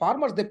sometimes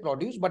farmers they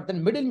produce, but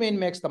then middleman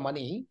makes the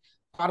money.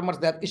 Farmers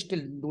that still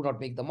do not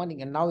make the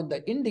money. And now in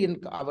the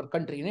our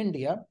country in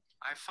India,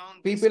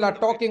 people are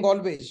talking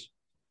always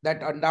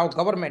that now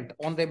government,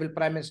 Honorable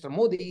Prime Minister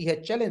Modi, he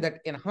has challenged that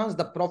enhance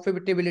the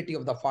profitability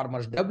of the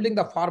farmers, doubling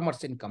the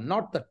farmers' income,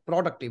 not the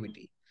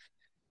productivity.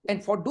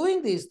 And for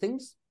doing these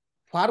things,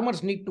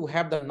 farmers need to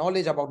have the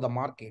knowledge about the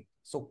market.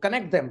 So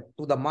connect them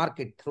to the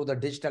market through the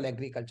digital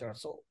agriculture.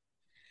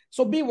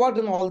 So be worked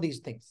on all these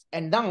things.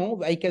 And now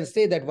I can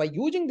say that by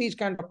using these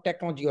kind of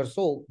technology or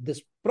so,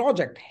 this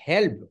project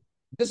helped.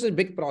 This is a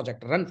big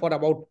project, run for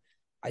about,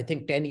 I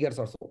think, 10 years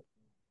or so.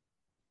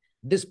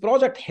 This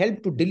project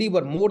helped to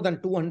deliver more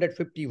than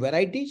 250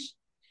 varieties,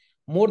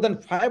 more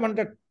than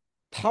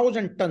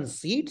 500,000 ton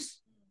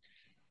seeds.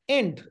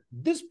 And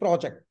this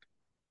project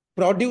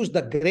produced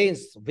the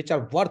grains which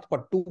are worth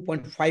for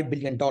 $2.5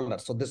 billion.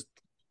 So this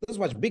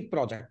was big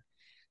project.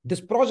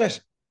 This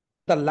project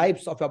the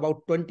lives of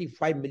about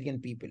 25 million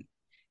people.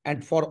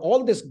 And for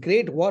all this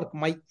great work,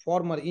 my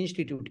former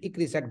institute,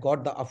 ICRISAT,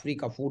 got the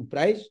Africa Food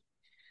Prize.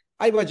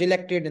 I was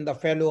elected in the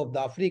fellow of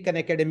the African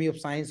Academy of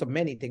Science of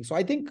many things. So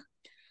I think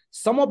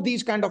some of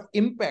these kind of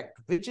impact,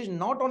 which is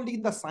not only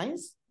in the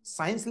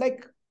science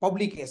like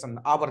publication,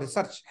 our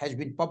research has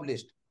been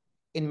published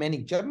in many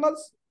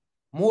journals,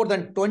 more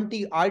than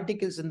 20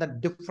 articles in the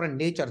different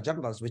nature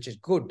journals, which is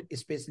good,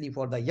 especially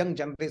for the young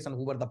generation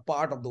who were the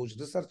part of those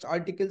research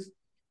articles.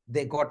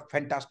 They got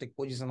fantastic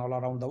position all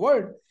around the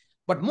world.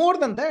 But more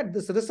than that,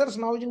 this research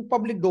now is in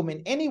public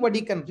domain.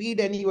 Anybody can read,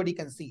 anybody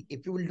can see.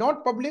 If you will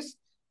not publish,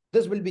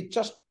 this will be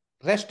just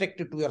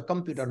restricted to your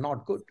computer,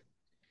 not good.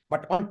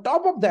 But on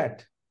top of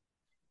that,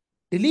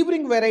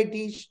 delivering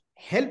varieties,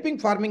 helping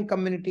farming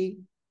community,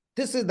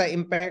 this is the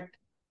impact.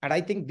 And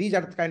I think these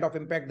are the kind of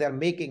impact they're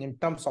making in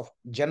terms of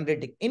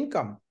generating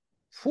income,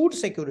 food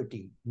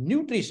security,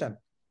 nutrition,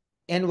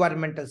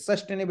 environmental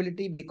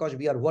sustainability, because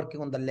we are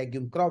working on the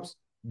legume crops.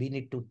 We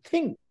need to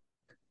think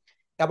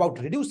about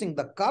reducing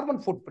the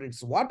carbon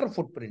footprints, water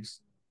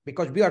footprints,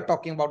 because we are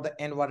talking about the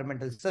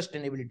environmental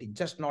sustainability,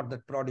 just not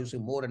that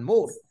producing more and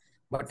more,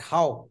 but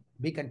how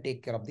we can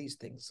take care of these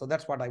things. So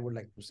that's what I would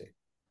like to say.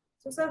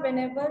 So, sir,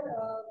 whenever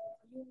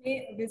you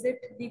may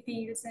visit the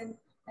fields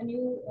and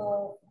you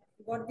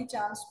got the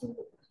chance to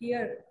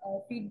hear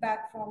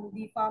feedback from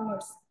the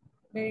farmers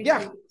directly.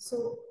 Yeah.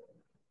 So,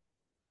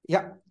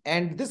 yeah,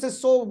 and this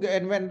is so,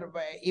 and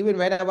even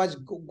when I was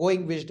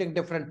going visiting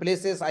different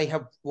places, I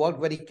have worked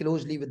very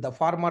closely with the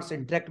farmers,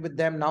 interact with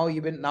them. Now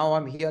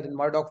I'm here in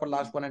Murdoch for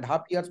last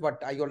 1.5 years,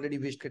 but I already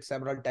visited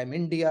several times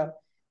India,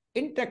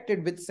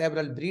 interacted with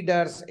several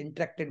breeders,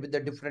 interacted with the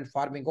different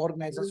farming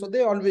organizations. So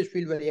they always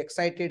feel very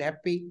excited,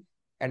 happy,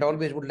 and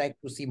always would like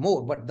to see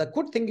more. But the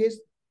good thing is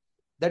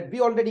that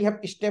we already have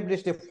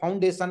established a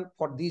foundation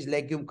for these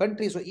legume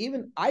countries. So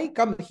even I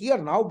come here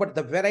now, but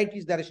the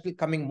varieties that are still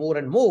coming more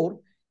and more,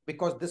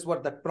 because this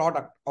was the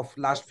product of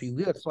last few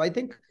years. So I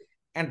think,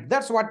 and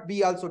that's what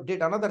we also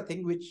did. Another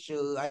thing which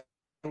I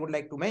would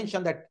like to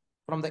mention, that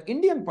from the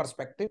Indian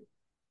perspective,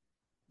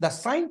 the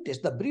scientists,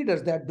 the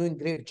breeders, they are doing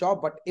great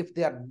job. But if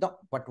they are not,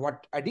 but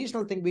what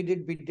additional thing we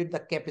did the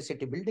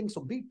capacity building.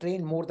 So we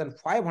trained more than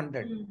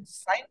 500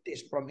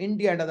 scientists from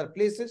India and other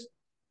places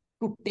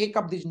to take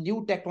up this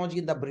new technology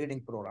in the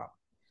breeding program.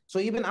 So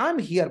even I'm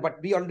here,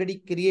 but we already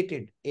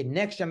created a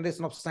next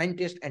generation of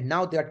scientists, and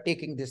now they are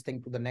taking this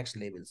thing to the next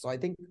level. So I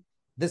think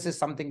this is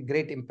something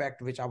great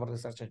impact which our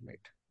research has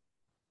made.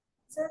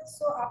 Sir,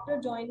 so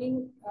after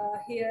joining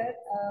here,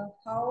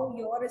 how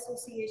your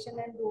association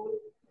and role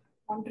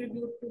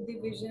contribute to the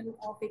vision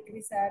of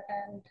ICRISAT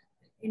and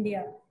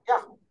India?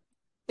 Yeah.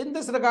 In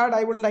this regard,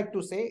 I would like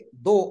to say,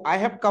 though I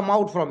have come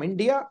out from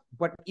India,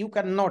 but you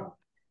cannot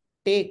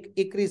take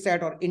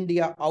ICRISAT or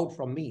India out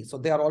from me. So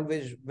they are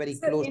always very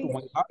close to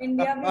my heart.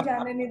 India mein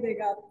jaane nahi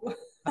dega aapko.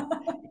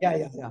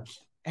 Yeah.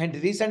 And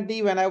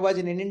recently, when I was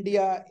in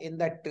India, in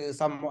that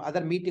some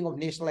other meeting of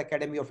National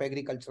Academy of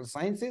Agricultural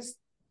Sciences,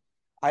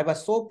 I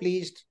was so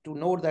pleased to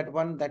know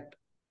that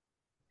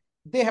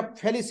they have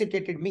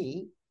felicitated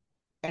me,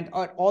 and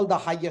at all the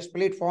highest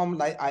platform,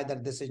 like either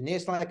this is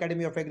National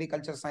Academy of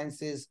Agricultural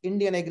Sciences,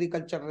 Indian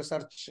Agriculture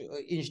Research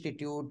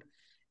Institute,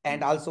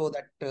 and also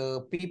that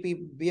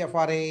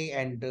PPBFRA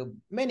and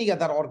many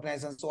other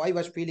organizations. So I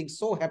was feeling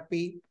so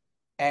happy,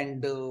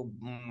 and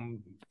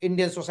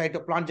Indian Society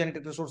of Plant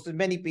Genetic Resources,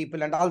 many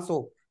people, and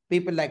also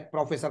people like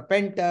Professor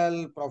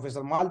Pentel,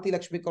 Professor Malti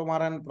Lakshmi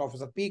Kumaran,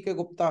 Professor P.K.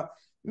 Gupta,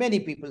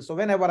 many people. So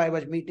whenever I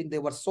was meeting, they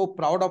were so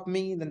proud of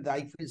me. Then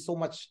I feel so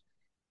much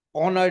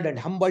honored and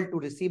humbled to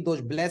receive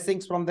those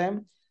blessings from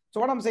them. So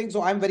what I'm saying,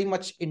 so I'm very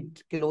much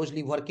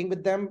closely working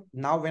with them.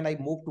 Now, when I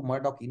moved to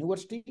Murdoch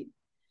University,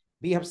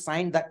 we have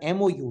signed the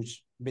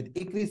MOUs with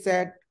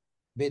ICRISAT,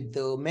 with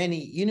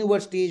many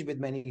universities, with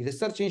many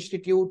research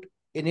institute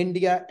in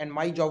India. And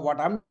my job, what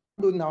I'm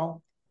doing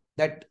now,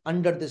 that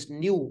under this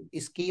new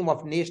scheme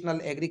of National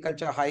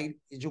Agriculture High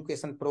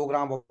Education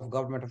Program of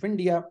Government of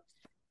India,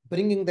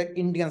 bringing the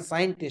Indian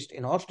scientist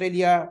in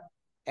Australia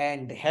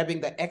and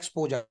having the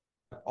exposure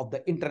of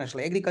the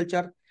international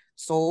agriculture.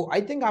 So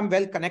I think I'm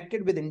well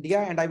connected with India,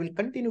 and I will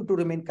continue to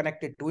remain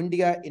connected to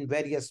India in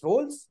various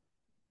roles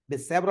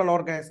with several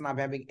organizations. I'm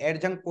having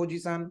adjunct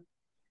position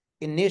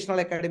in National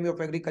Academy of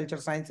Agriculture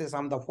Sciences.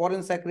 I'm the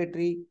foreign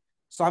secretary.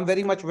 So I'm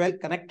very much well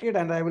connected,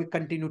 and I will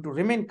continue to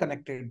remain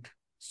connected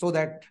so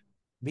that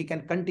we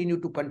can continue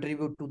to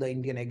contribute to the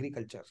Indian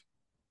agriculture.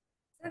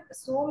 Sir,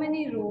 so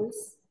many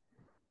roles.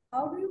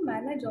 How do you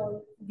manage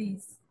all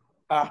these?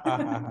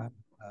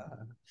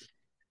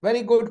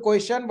 Very good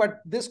question, but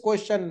this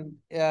question,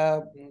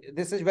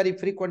 this is very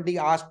frequently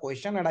asked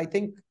question, and I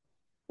think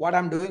what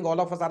I'm doing,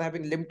 all of us are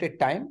having limited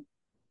time,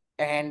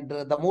 and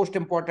the most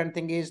important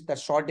thing is that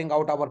sorting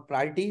out our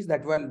priorities,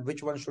 that well,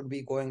 which one should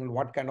be going and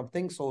what kind of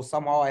thing. So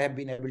somehow I have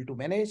been able to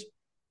manage,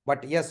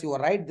 but yes, you are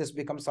right, this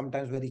becomes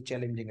sometimes very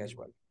challenging as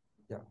well.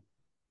 Yeah.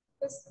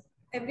 Because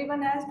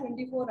everyone has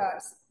 24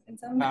 hours, and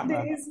some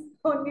days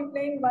only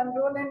playing one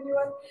role, and you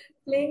are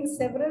playing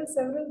several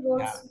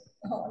roles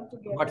all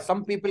together. But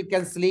some people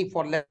can sleep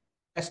for less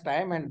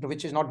time, and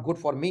which is not good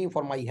for me,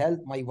 for my health.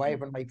 My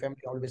wife and my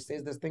family always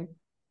says this thing.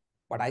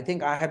 But I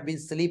think I have been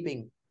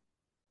sleeping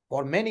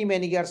for many,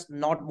 many years,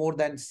 not more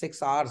than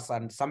 6 hours.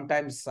 And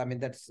sometimes, I mean,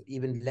 that's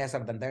even lesser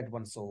than that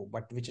one. So,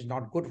 but which is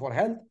not good for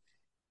health.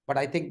 But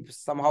I think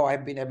somehow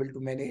I've been able to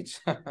manage.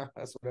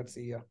 So let's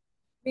see. Yeah.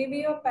 Maybe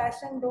your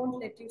passion don't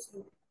let you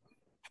sleep.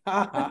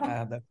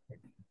 That's good.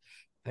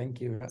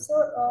 Thank you.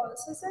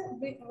 So sir,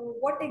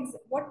 what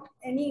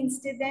any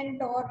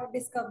incident or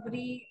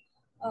discovery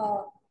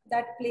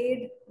that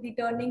played the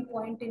turning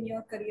point in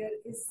your career?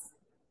 Is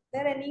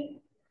there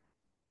any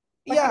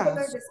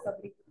particular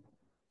discovery?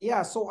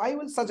 Yeah, so I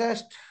will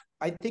suggest,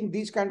 I think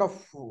these kind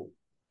of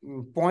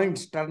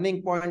points,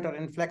 turning point or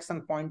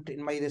inflection point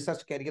in my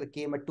research career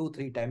came at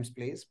 2-3 times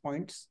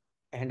points.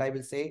 And I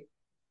will say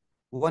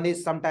one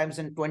is sometimes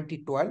in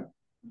 2012.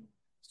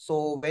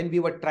 So when we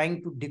were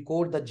trying to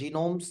decode the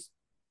genomes,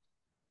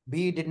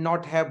 we did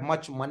not have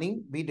much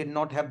money. We did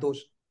not have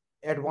those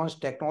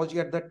advanced technology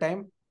at that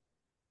time.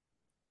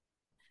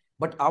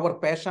 But our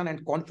passion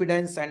and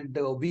confidence, and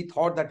we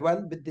thought that,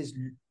 well, with this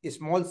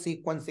small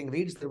sequencing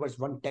reads, there was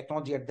one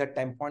technology at that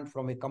time point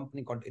from a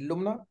company called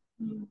Illumina,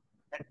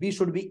 that we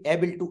should be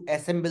able to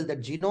assemble the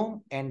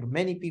genome. And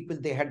many people,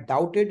 they had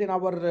doubted in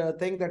our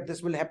thing that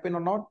this will happen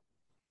or not.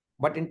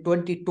 But in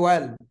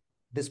 2012,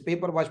 this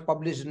paper was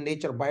published in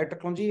Nature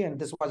Biotechnology, and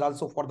this was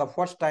also for the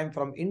first time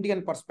from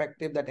Indian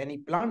perspective that any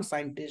plant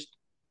scientist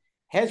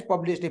has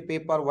published a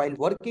paper while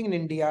working in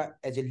India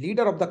as a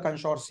leader of the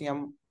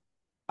consortium.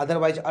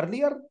 Otherwise,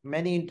 earlier,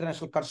 many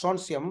international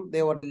consortium,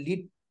 they were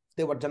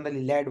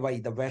generally led by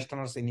the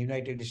Westerners in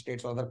United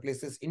States or other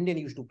places. Indian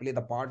used to play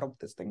the part of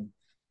this thing.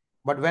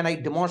 But when I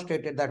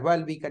demonstrated that,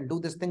 well, we can do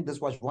this thing, this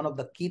was one of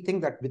the key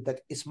things, that with the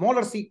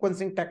smaller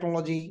sequencing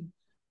technology,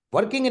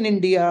 working in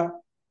India,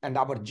 and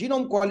our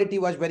genome quality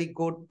was very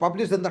good,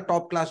 published in the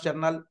top class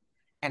journal.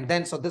 And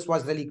then, so this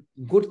was really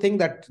good thing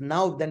that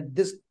now then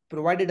this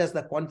provided us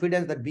the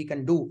confidence that we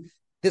can do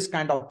this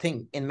kind of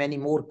thing in many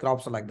more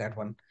crops like that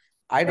one.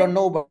 I don't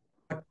know, but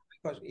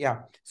because,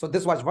 yeah. So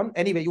this was one.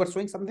 Anyway, you were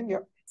showing something, yeah.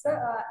 So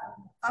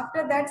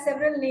after that,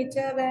 several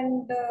Nature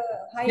and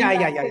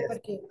high paper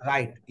came.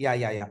 Right.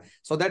 Yeah.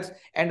 So that's,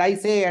 and I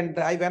say, and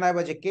when I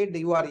was a kid,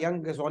 you are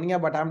young, Sonia,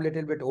 but I'm a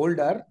little bit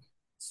older.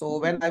 So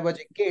when I was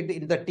a kid,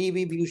 in the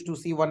TV, we used to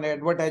see one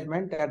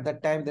advertisement. At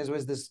that time, there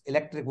was this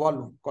electric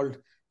valve called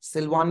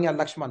Sylvania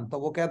Lakshman. तो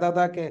वो कहता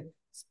था कि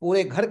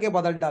पूरे घर के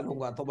बदल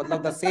डालूंगा. तो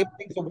मतलब the same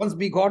thing. So once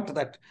we got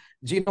that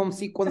genome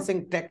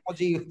sequencing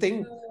technology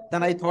thing,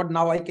 then I thought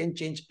now I can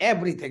change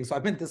everything. So I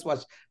mean, this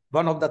was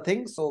one of the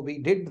things. So we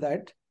did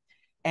that.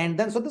 And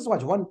then, so this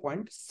was one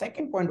point.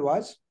 Second point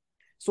was,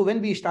 so when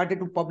we started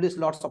to publish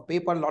lots of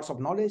paper, lots of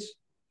knowledge,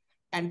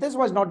 and this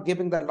was not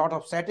giving the lot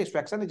of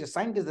satisfaction. As a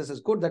scientist, this is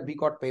good that we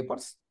got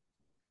papers.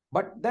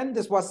 But then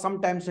this was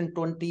sometimes in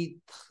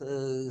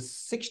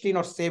 2016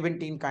 or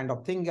 17 kind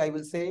of thing, I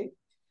will say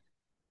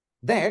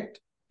that,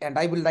 and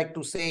I would like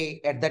to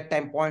say at that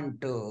time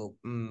point,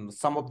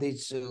 some of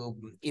these,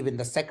 even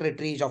the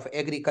secretaries of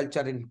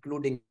agriculture,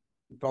 including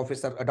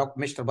Professor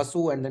Mr.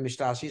 Basu and then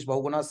Mr. Ashish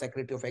Bahuguna,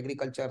 Secretary of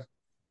Agriculture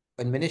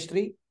in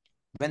Ministry,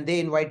 when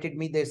they invited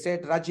me, they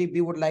said, Rajiv, we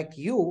would like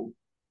you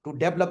to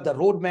develop the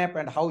roadmap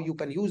and how you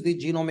can use the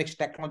genomics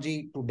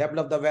technology to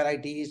develop the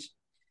varieties.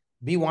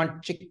 We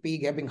want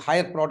chickpea having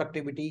higher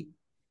productivity.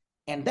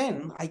 And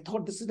then I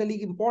thought this is a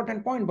really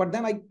important point. But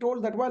then I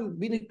told that, well,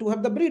 we need to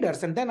have the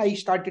breeders. And then I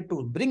started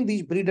to bring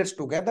these breeders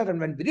together. And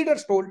when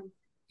breeders told,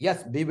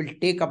 yes, we will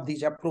take up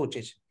these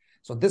approaches.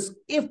 So this,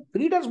 if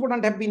breeders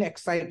wouldn't have been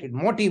excited,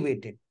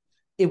 motivated,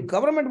 if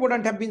government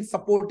wouldn't have been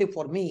supportive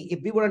for me,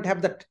 if we wouldn't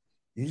have that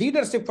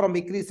leadership from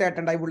ICRISAT,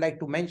 and I would like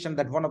to mention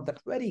that one of the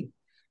very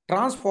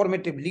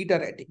transformative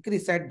leader at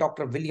ICRISAT,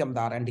 Dr. William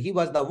Dar, and he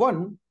was the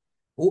one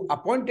who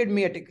appointed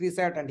me at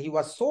ICRISAT, and he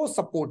was so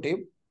supportive.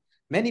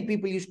 Many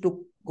people used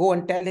to go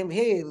and tell him,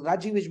 hey,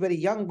 Rajeev is very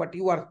young, but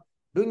you are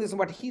doing this.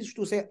 But he used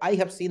to say, I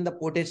have seen the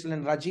potential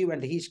in Rajeev,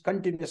 and he's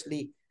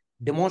continuously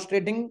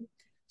demonstrating.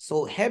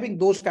 So having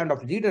those kind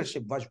of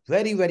leadership was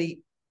very,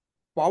 very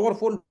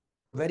powerful,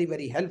 very,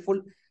 very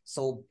helpful.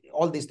 So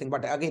all these things.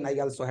 But again, I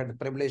also had the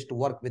privilege to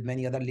work with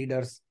many other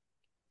leaders,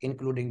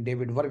 including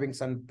David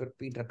Worthington,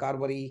 Peter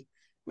Carvery,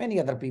 many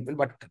other people.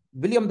 But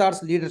William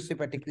Dar's leadership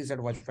at ICRISAT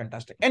was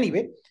fantastic.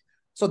 Anyway,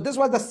 so this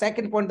was the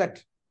second point,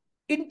 that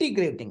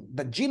integrating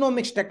the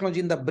genomics technology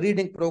in the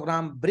breeding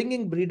program,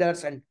 bringing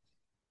breeders. And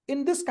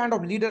in this kind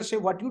of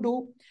leadership, what you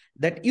do,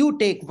 that you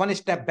take one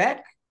step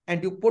back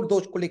and you put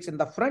those colleagues in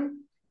the front,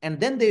 and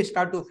then they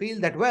start to feel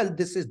that, well,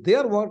 this is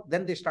their work.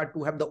 Then they start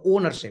to have the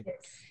ownership. Yes.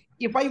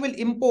 If I will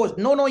impose,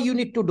 no, you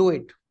need to do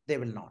it, they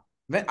will not.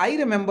 When I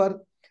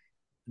remember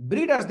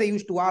breeders, they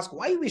used to ask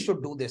why we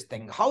should do this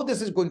thing, how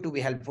this is going to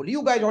be helpful.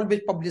 You guys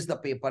always publish the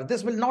paper.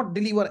 This will not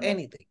deliver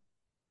anything.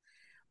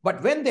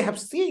 But when they have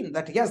seen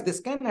that, yes, this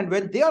can, and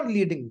when they are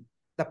leading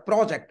the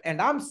project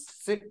and I'm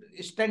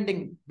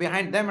standing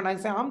behind them and I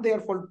say, I'm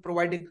there for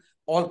providing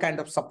all kind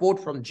of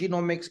support from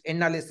genomics,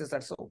 analysis,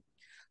 and so.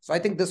 So I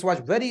think this was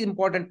very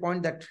important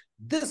point, that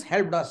this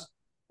helped us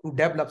to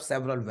develop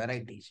several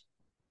varieties.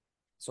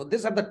 So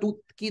these are the two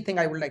key things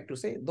I would like to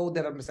say, though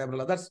there are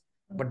several others,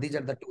 but these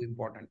are the two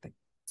important things.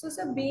 So,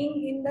 sir,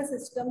 being in the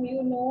system,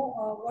 you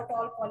know what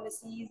all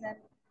policies and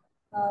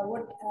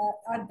what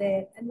are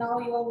there, and now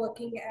you are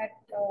working at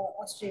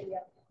Australia,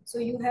 so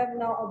you have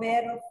now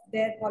aware of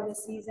their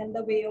policies and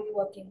the way of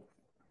working.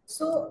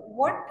 So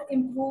what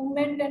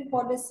improvement and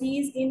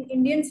policies in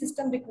Indian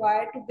system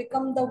required to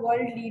become the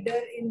world leader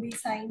in the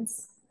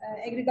science,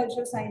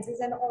 agricultural sciences,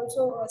 and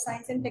also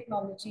science and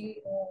technology?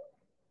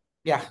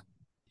 Yeah.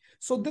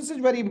 So this is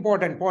very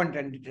important point.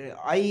 And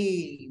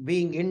I,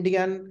 being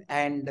Indian,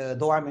 and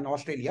though I'm in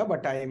Australia,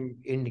 but I am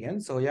Indian.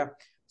 So yeah,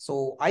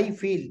 so I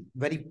feel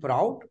very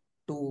proud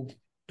to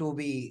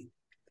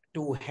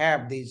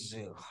have this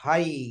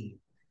high,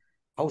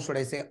 how should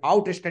I say,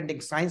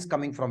 outstanding science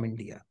coming from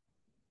India,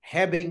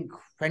 having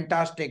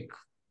fantastic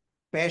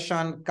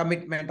passion,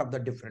 commitment of the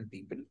different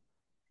people.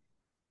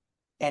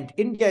 And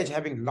India is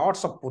having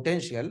lots of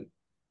potential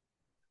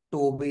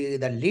to be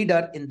the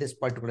leader in this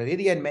particular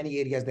area. In many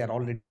areas, they are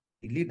already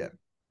leader.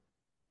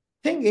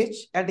 Thing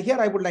is, and here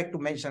I would like to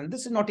mention,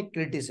 this is not a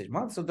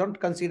criticism, so don't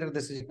consider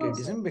this is a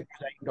criticism, because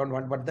I don't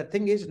want. But the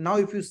thing is, now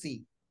if you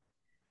see,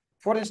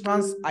 for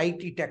instance,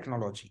 IT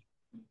technology.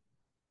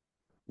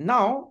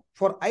 Now,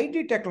 for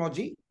IT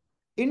technology,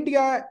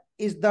 India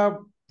is the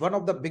one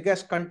of the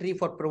biggest country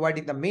for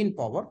providing the main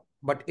power.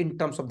 But in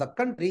terms of the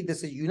country,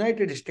 this is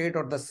United States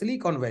or the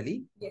Silicon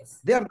Valley. Yes.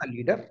 They are the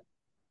leader,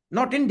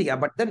 not India.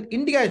 But then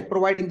India is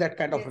providing that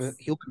kind of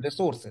human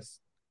resources.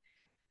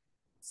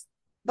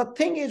 The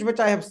thing is, which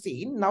I have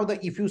seen now,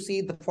 that if you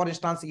see, for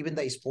instance, even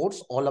the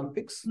sports,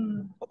 Olympics,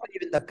 or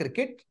even the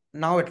cricket,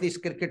 now at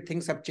least cricket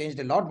things have changed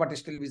a lot, but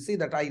still we see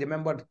that I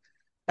remember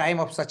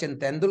time of Sachin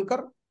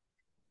Tendulkar.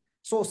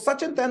 So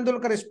Sachin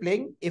Tendulkar is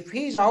playing. If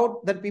he's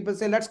out, then people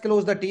say, let's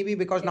close the TV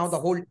because now the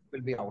whole team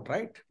will be out,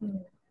 right?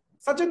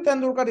 Sachin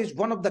Tendulkar is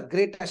one of the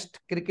greatest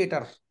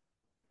cricketers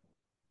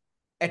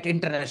at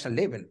international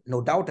level,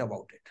 no doubt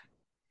about it.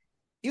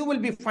 You will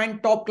be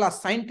find top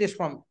class scientists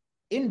from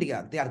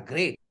India. They are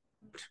great.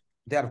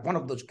 They are one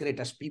of those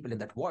greatest people in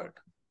that world.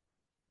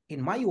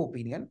 In my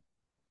opinion,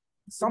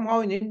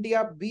 somehow in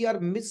India, we are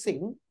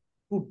missing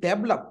to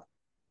develop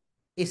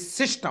a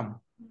system.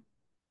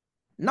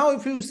 Now,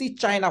 if you see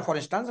China, for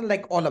instance,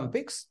 like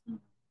Olympics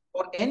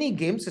or any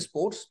games,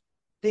 sports,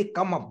 they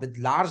come up with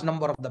large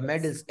number of the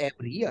medals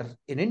every year.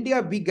 In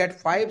India, we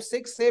get 5,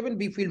 6, 7.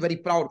 We feel very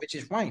proud, which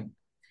is fine.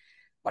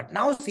 But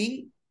now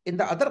see, in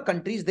the other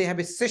countries, they have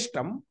a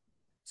system.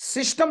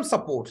 System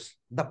supports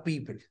the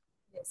people.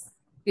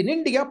 In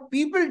India,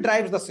 people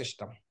drives the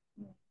system.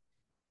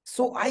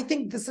 So I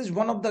think this is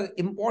one of the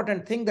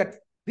important things, that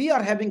we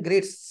are having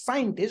great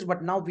scientists,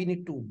 but now we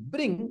need to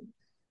bring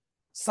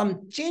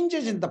some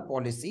changes in the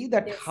policy,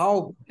 that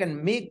how we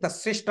can make the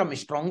system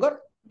stronger,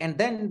 and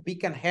then we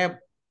can have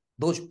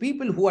those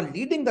people who are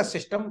leading the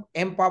system,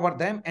 empower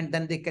them, and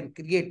then they can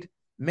create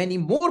many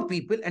more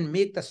people and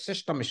make the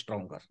system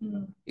stronger.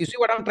 You see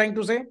what I'm trying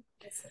to say?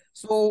 Yes,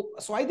 so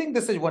I think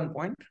this is one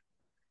point.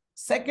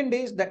 Second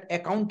is that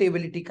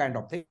accountability kind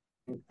of thing.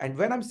 And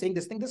when I'm saying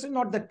this thing, this is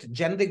not that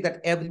generic that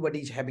everybody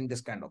is having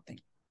this kind of thing.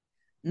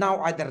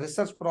 Now, either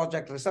research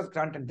project, research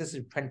grant, and this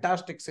is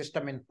fantastic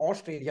system in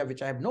Australia,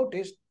 which I have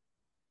noticed,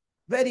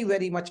 very,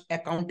 very much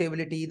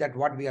accountability, that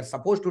what we are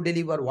supposed to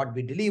deliver, what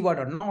we delivered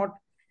or not.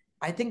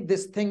 I think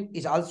this thing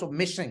is also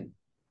missing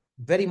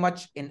very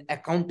much in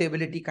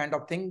accountability kind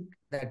of thing,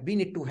 that we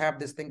need to have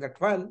this thing that,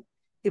 well,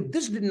 if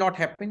this did not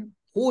happen,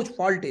 whose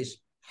fault is,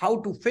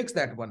 how to fix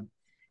that one.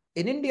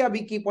 In India,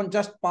 we keep on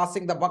just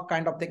passing the buck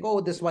kind of thing.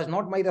 Oh, this was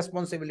not my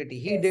responsibility.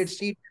 He did,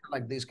 she did,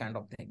 like this kind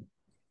of thing.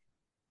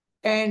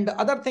 And the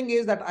other thing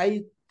is that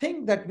I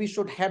think that we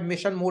should have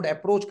mission mode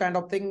approach kind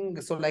of thing.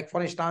 So like,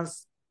 for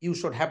instance, you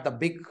should have the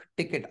big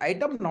ticket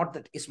item, not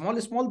that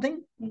small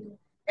thing.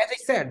 As I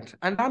said,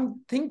 and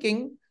I'm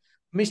thinking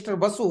Mr.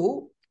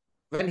 Basu,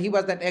 when he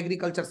was that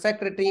agriculture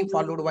secretary,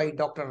 followed by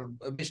Dr.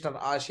 Mr.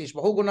 Ashish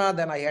Bahuguna,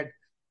 then I had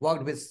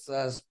worked with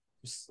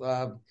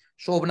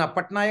Shobhana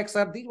Patnaik,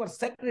 sir. These were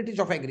secretaries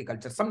of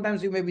agriculture.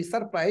 Sometimes you may be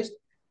surprised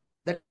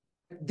that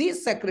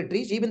these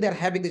secretaries, even they're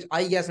having this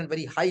IAS and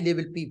very high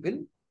level people,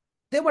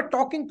 they were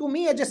talking to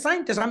me as a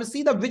scientist. I mean,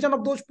 see the vision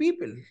of those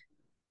people.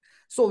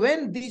 So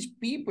when these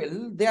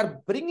people, they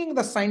are bringing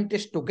the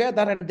scientists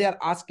together and they are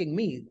asking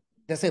me,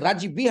 they say,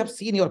 Rajiv, we have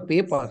seen your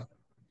paper.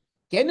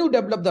 Can you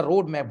develop the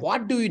roadmap?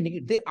 What do you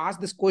need? They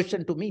ask this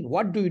question to me.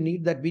 What do you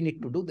need that we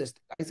need to do this?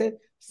 I say,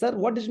 sir,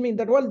 what does it mean?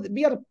 That, well,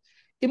 we are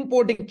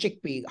importing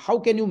chickpea. How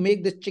can you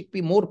make this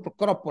chickpea more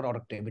crop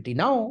productivity?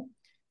 Now,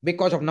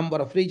 because of number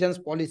of regions,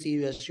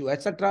 policy issue,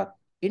 etc.,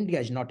 India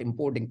is not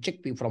importing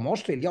chickpea from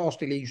Australia.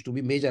 Australia used to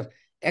be major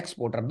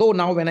exporter. Though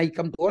now when I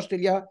come to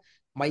Australia,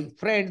 my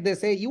friends, they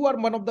say, you are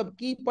one of the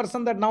key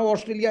person that now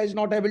Australia is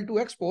not able to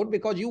export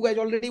because you guys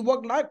already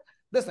worked like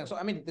this. So,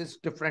 I mean, this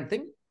different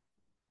thing.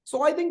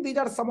 So I think these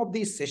are some of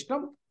these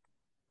systems,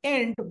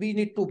 and we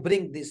need to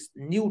bring this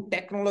new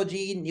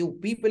technology, new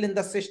people in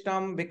the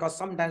system, because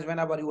sometimes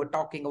whenever you are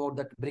talking about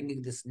that,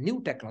 bringing this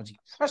new technology,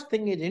 first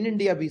thing is in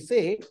India, we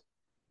say,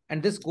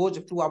 and this goes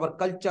to our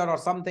culture or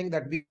something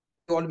that we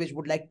always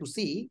would like to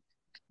see,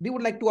 we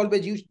would like to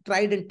always use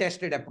tried and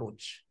tested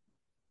approach.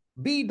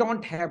 We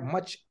don't have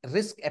much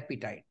risk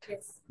appetite.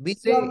 Yes. We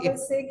say,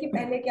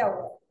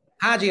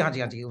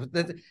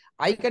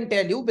 I can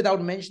tell you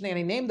without mentioning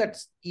any name that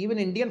even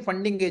Indian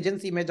funding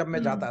agency में जब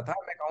मैं जाता था,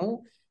 मैं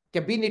कहूँ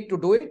कि we need to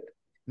do it.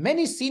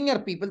 Many senior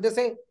people, they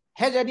say,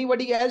 has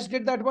anybody else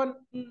did that one?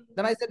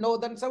 Then I said, no.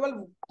 Then say,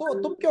 well,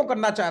 तो तुम क्यों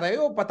करना चाह रहे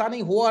हो? पता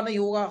नहीं हुआ नहीं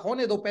होगा,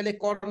 होने दो, पहले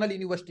कॉर्नल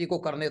यूनिवर्सिटी को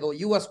करने दो,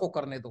 यूएस को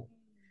करने दो.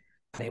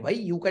 अरे भाई,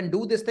 you can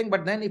do this thing,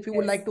 but then if you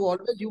would like to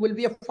always, you will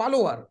be a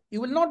follower.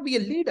 You will not be a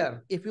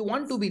leader. If you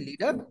want to be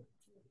leader,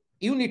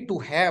 you need to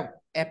have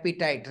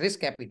appetite,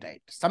 risk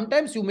appetite.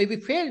 Sometimes you may be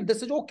failed.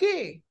 This is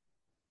okay.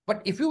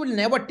 But if you will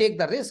never take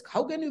the risk,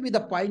 how can you be the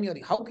pioneer?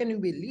 How can you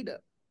be a leader?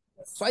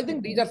 So I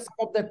think these are some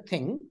of the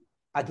things.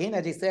 Again,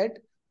 as I said,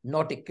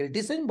 not a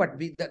criticism,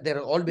 but there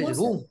are always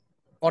room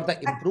for the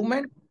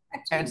improvement.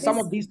 Actually, and some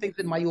of these things,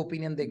 in my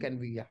opinion, they can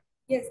be. Yeah.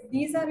 Yes,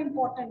 these are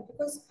important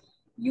because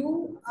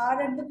you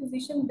are at the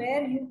position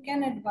where you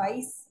can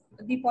advise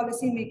the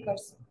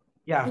policymakers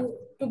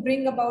to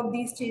bring about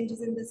these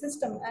changes in the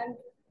system. And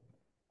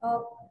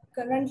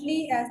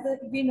currently, as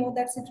we know,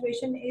 that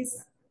situation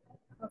is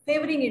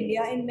favoring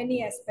India in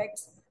many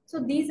aspects. So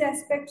these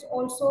aspects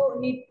also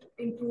need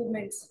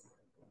improvements.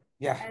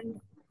 Yeah. And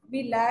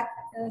we lack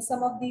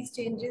some of these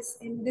changes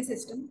in the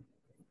system.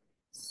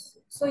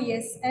 So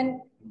yes,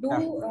 and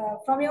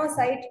from your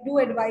side, do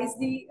advise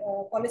the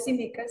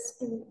policymakers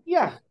to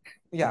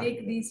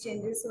make these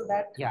changes so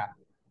that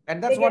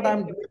and that's what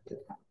I'm doing.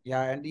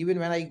 And even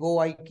when I go,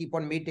 I keep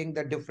on meeting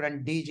the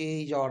different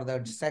DJs or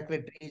the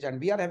secretaries,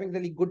 and we are having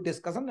really good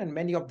discussion. And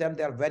many of them,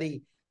 they are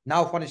very,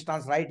 now for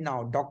instance, right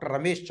now, Dr.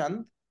 Ramesh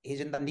Chand,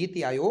 he's in the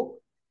Niti Aayog,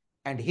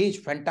 and he's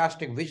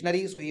fantastic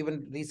visionary. So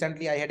even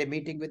recently I had a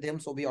meeting with him,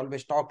 so we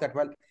always talk that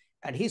well.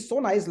 And he's so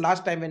nice.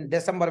 Last time in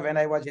December when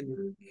I was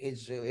in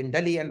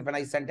Delhi, and when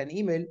I sent an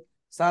email,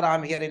 sir,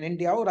 I'm here in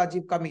India. Oh,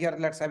 Rajiv, come here.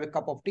 Let's have a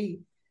cup of tea.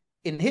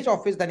 In his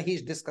office, then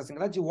he's discussing,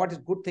 Rajiv, what is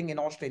good thing in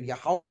Australia?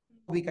 How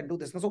we can do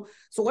this? So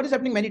what is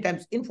happening many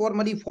times,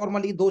 informally,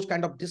 formally, those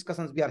kind of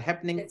discussions we are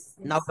happening.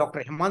 Now,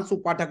 Dr.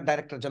 Himanshu Pathak,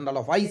 Director General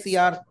of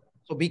ICR.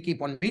 So we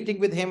keep on meeting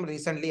with him.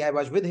 Recently, I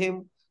was with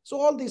him. So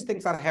all these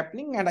things are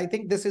happening. And I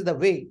think this is the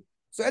way.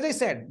 So as I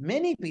said,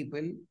 many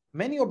people,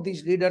 many of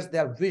these leaders, they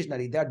are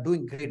visionary. They are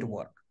doing great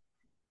work.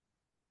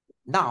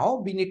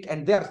 Now we need,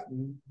 and they're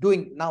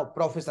doing now,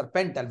 Professor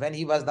Pentel, when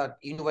he was the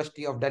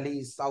University of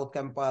Delhi South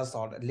Campus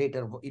or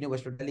later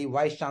University of Delhi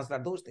Vice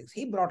Chancellor, those things,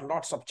 he brought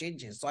lots of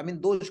changes. So I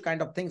mean, those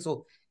kind of things.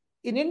 So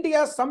in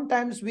India,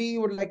 sometimes we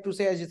would like to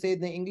say, as you say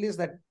in the English,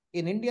 that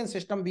in Indian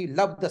system, we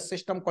love the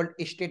system called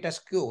status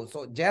quo.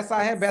 So jaisa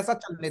hai, waisa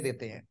chalne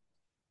dete hain.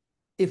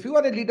 If you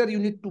are a leader, you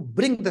need to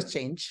bring the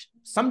change.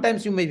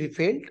 Sometimes you may be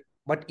failed,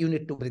 but you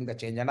need to bring the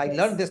change. And I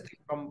learned this thing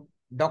from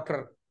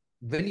Dr.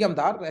 William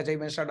Dar, as I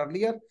mentioned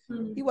earlier.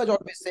 He was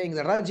always saying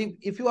that, Rajiv,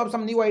 if you have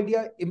some new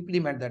idea,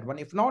 implement that one.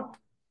 If not,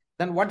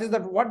 then what is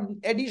that? What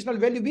additional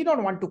value? We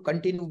don't want to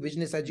continue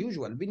business as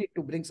usual. We need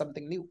to bring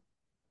something new.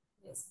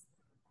 Yes.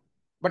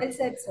 But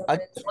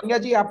Sonia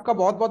जी, आपका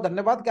बहुत बहुत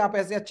धन्यवाद कि आप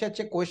ऐसे अच्छे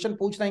अच्छे question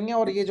पूछ रही हैं,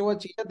 और ये जो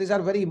चीजें, these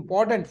are very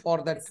important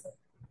for that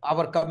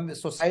our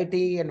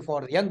society and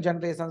for young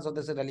generation. So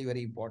this is really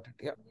very important.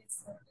 Yeah.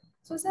 Yes, sir.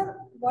 So, sir,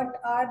 what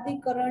are the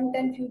current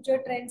and future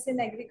trends in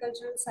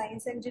agricultural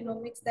science and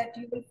genomics that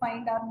you will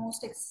find are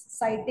most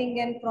exciting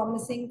and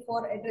promising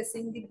for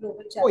addressing the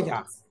global Oh, yeah.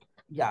 challenges?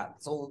 Yeah.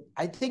 So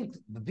I think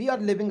we are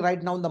living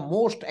right now in the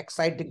most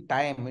exciting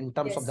time in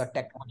terms of the Yes.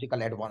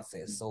 technological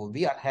advances. So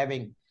we are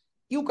having,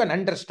 you can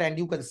understand,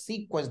 you can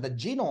sequence the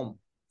genome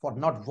for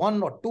not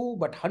one or two,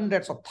 but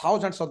hundreds of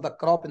thousands of the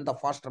crop in the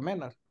faster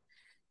manner.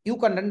 You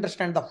can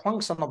understand the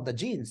function of the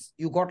genes.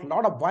 You got a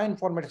lot of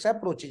bioinformatics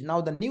approaches. Now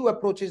the new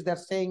approaches, they're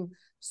saying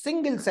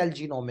single cell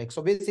genomics.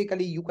 So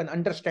basically you can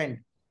understand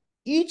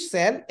each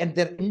cell and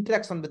their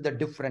interaction with the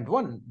different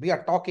one. We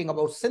are talking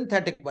about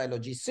synthetic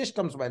biology,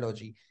 systems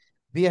biology.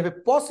 We have a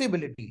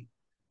possibility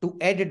to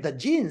edit the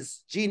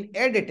genes, gene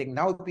editing.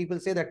 Now people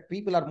say that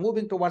people are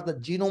moving towards the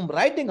genome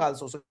writing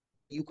also. So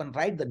you can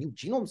write the new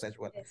genomes as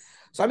well. Yes.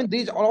 So I mean,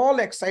 these are all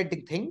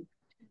exciting things.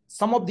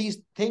 Some of these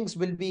things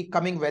will be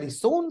coming very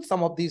soon.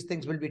 Some of these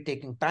things will be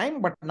taking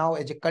time. But now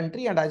as a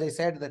country, and as I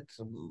said, that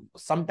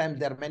sometimes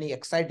there are many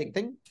exciting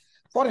things.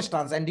 For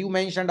instance, and you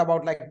mentioned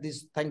about like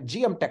this thing,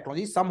 GM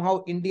technology,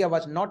 somehow India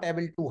was not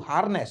able to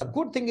harness. The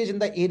good thing is in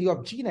the area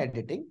of gene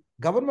editing,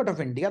 Government of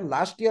India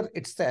last year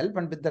itself,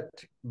 and with the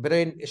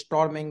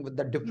brainstorming with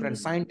the different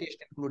scientists,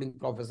 including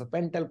Professor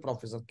Pentel,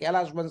 Professor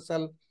Kailash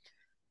Bansal,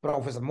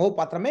 Professor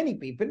Mohapatra, many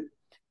people,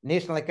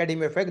 National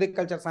Academy of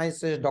Agriculture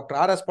Sciences, Dr.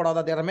 R.S.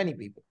 Padada, there are many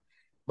people.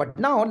 But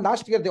now,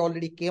 last year, they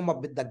already came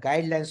up with the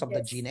guidelines of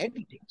the gene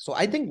editing. So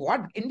I think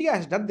what India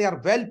has done, they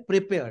are well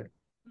prepared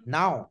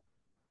now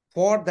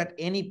for that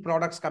any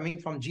products coming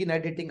from gene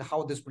editing,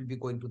 how this will be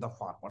going to the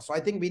farmer. So I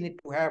think we need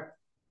to have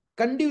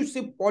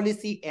conducive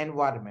policy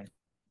environment.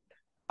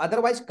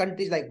 Otherwise,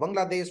 countries like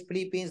Bangladesh,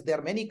 Philippines, there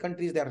are many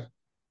countries that are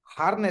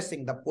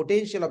harnessing the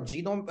potential of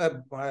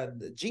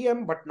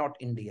GM, but not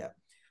India.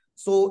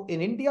 So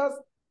in India,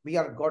 we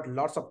are got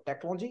lots of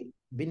technology.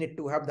 We need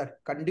to have that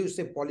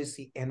conducive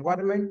policy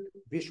environment.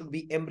 We should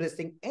be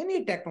embracing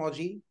any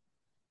technology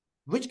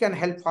which can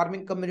help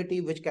farming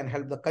community, which can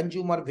help the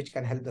consumer, which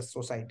can help the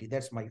society.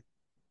 That's my.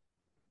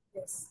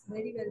 Yes,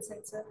 very well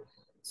said, sir.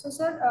 So,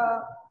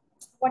 sir,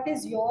 what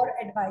is your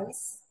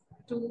advice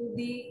to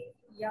the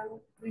young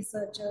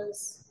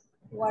researchers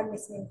who are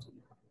listening to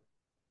you?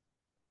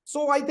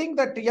 So I think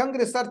that young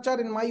researcher,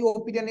 in my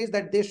opinion, is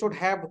that they should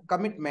have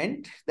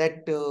commitment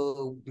that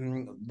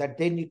that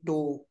they need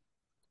to.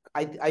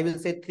 I will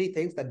say three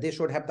things: that they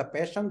should have the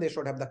passion, they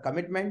should have the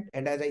commitment,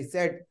 and as I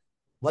said,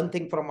 one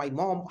thing from my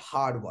mom,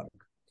 hard work.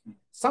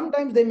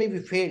 Sometimes they may be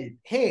failed.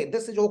 Hey,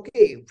 this is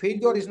okay.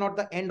 Failure is not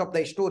the end of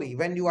the story.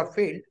 When you are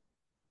failed,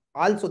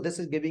 also this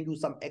is giving you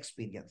some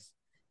experience.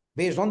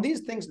 Based on these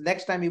things,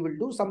 next time you will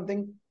do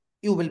something,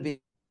 you will be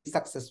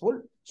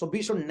successful. So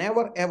we should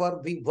never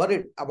ever be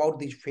worried about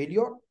this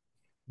failure.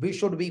 We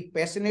should be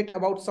passionate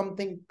about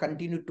something,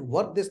 continue to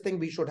work this thing.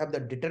 We should have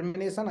the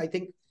determination. I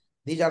think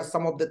these are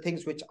some of the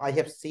things which I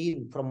have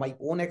seen from my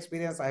own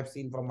experience. I have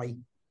seen from my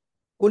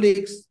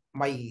colleagues,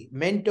 my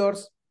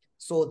mentors.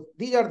 So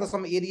these are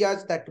some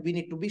areas that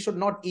we should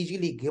not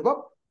easily give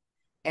up.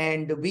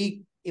 And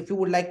if you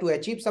would like to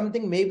achieve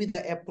something, maybe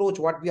the approach,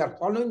 what we are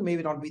following,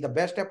 maybe not be the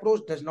best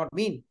approach, does not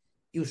mean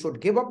you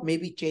should give up,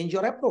 maybe change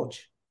your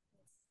approach.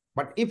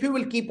 But if you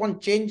will keep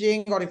on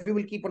changing, or if you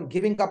will keep on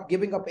giving up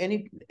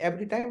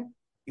every time,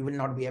 you will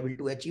not be able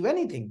to achieve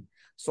anything.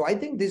 So I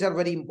think these are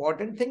very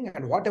important thing,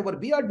 and whatever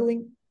we are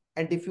doing,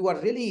 and if you are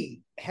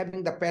really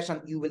having the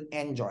passion, you will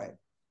enjoy it.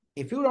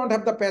 If you don't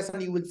have the passion,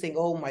 you will think,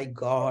 oh my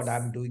God,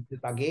 I'm doing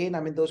this again.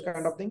 I mean, those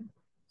kind of things.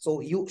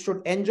 So you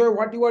should enjoy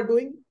what you are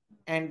doing,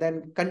 and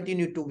then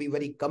continue to be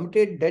very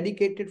committed,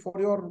 dedicated for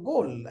your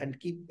goal, and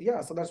keep,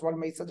 yeah. So that's what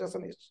my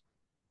suggestion is.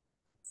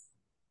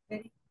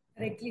 Very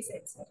correctly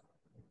said, sir.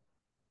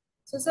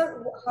 So,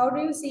 sir, how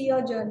do you see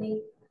your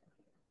journey?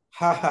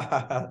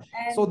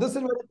 So And this is a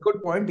very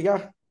good point.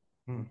 Yeah.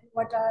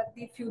 what are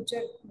the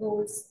future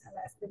goals and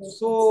aspirations?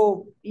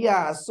 So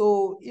yeah,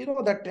 so you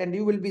know that, and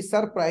you will be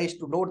surprised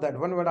to note that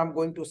one what I'm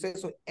going to say.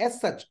 So as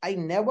such, I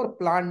never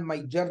planned my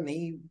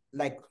journey,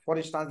 like for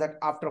instance, that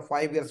after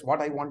 5 years,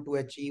 what I want to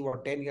achieve,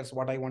 or 10 years,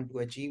 what I want to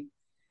achieve.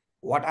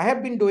 What I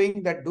have been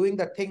doing, that doing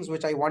the things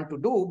which I want to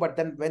do, but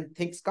then when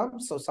things come,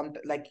 so some,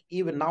 like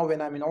even now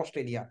when I'm in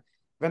Australia,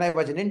 when I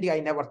was in India,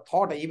 I never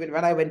thought, even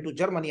when I went to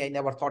Germany, I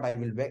never thought I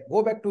will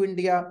go back to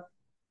India.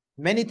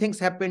 Many things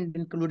happened,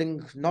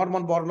 including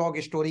Norman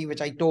Borlaug story,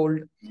 which I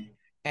told.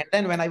 And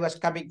then when I was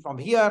coming from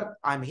here,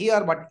 I'm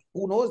here, but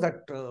who knows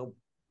that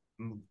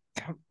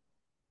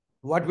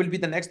what will be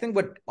the next thing.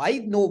 But I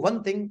know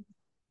one thing,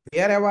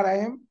 wherever I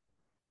am,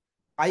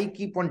 I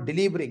keep on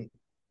delivering,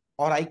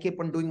 or I keep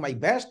on doing my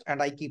best,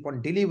 and I keep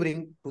on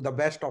delivering to the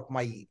best of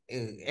my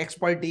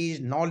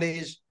expertise,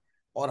 knowledge,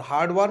 or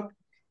hard work.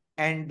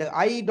 And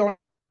I don't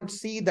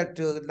see that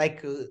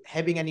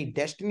having any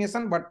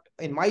destination, but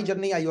in my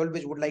journey, I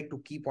always would like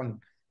to keep on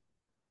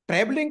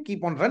traveling,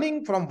 keep on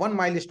running from one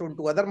milestone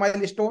to other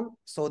milestone.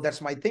 So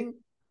that's my thing.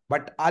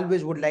 But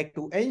always would like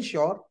to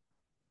ensure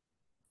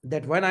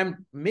that when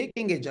I'm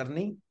making a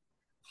journey,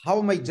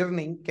 how my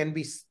journey can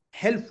be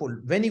helpful,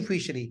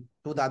 beneficiary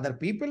to the other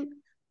people,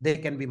 They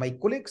can be my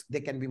colleagues,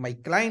 they can be my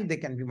client, they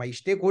can be my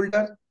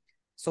stakeholder.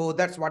 So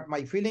that's what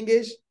my feeling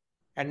is.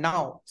 And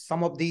now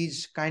some of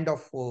these kind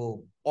of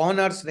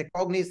honors,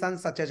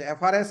 recognitions, such as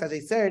FRS, as I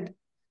said,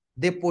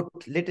 they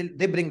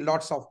bring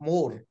lots of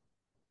more,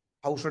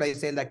 how should I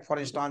say, like for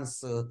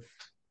instance,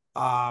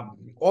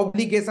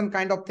 obligation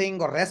kind of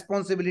thing or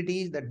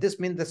responsibilities, that this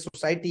means the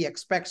society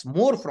expects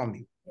more from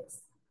you. Yes.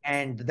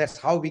 And that's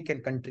how we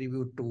can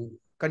continue to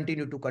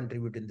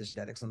contribute in this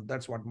direction.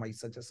 That's what my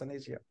suggestion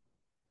is here.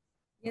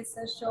 Yes,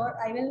 sir, sure.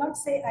 I will not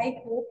say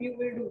I hope you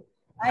will do.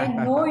 I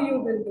know you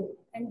will do.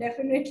 And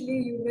definitely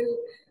you will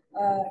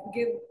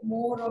give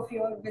more of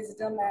your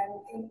wisdom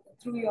and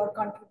through your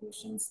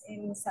contributions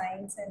in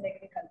science and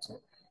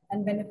agriculture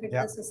and benefit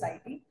the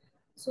society.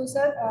 So,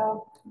 sir,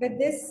 with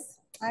this,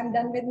 I'm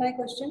done with my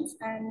questions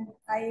and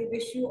I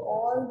wish you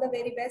all the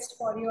very best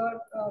for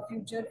your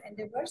future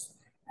endeavors.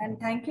 And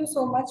thank you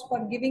so much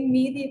for giving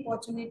me the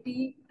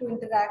opportunity to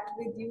interact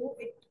with you.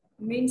 It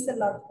means a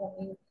lot for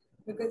me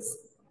because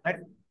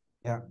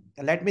yeah,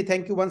 let me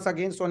thank you once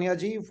again, Sonia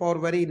ji, for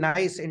very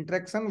nice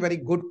interaction, very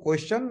good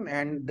question,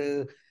 and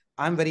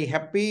I'm very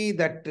happy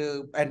that,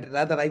 and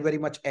rather I very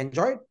much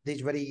enjoyed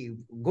this very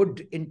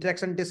good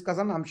interaction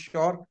discussion. I'm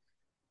sure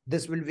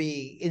this will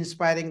be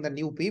inspiring the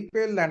new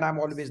people, and I'm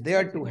always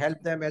there to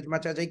help them as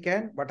much as I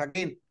can. But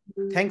again,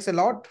 thanks a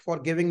lot for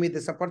giving me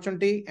this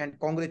opportunity, and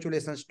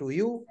congratulations to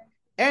you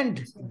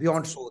and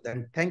Beyond Shodh.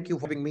 And thank you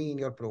for having me in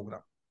your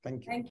program.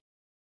 Thank you.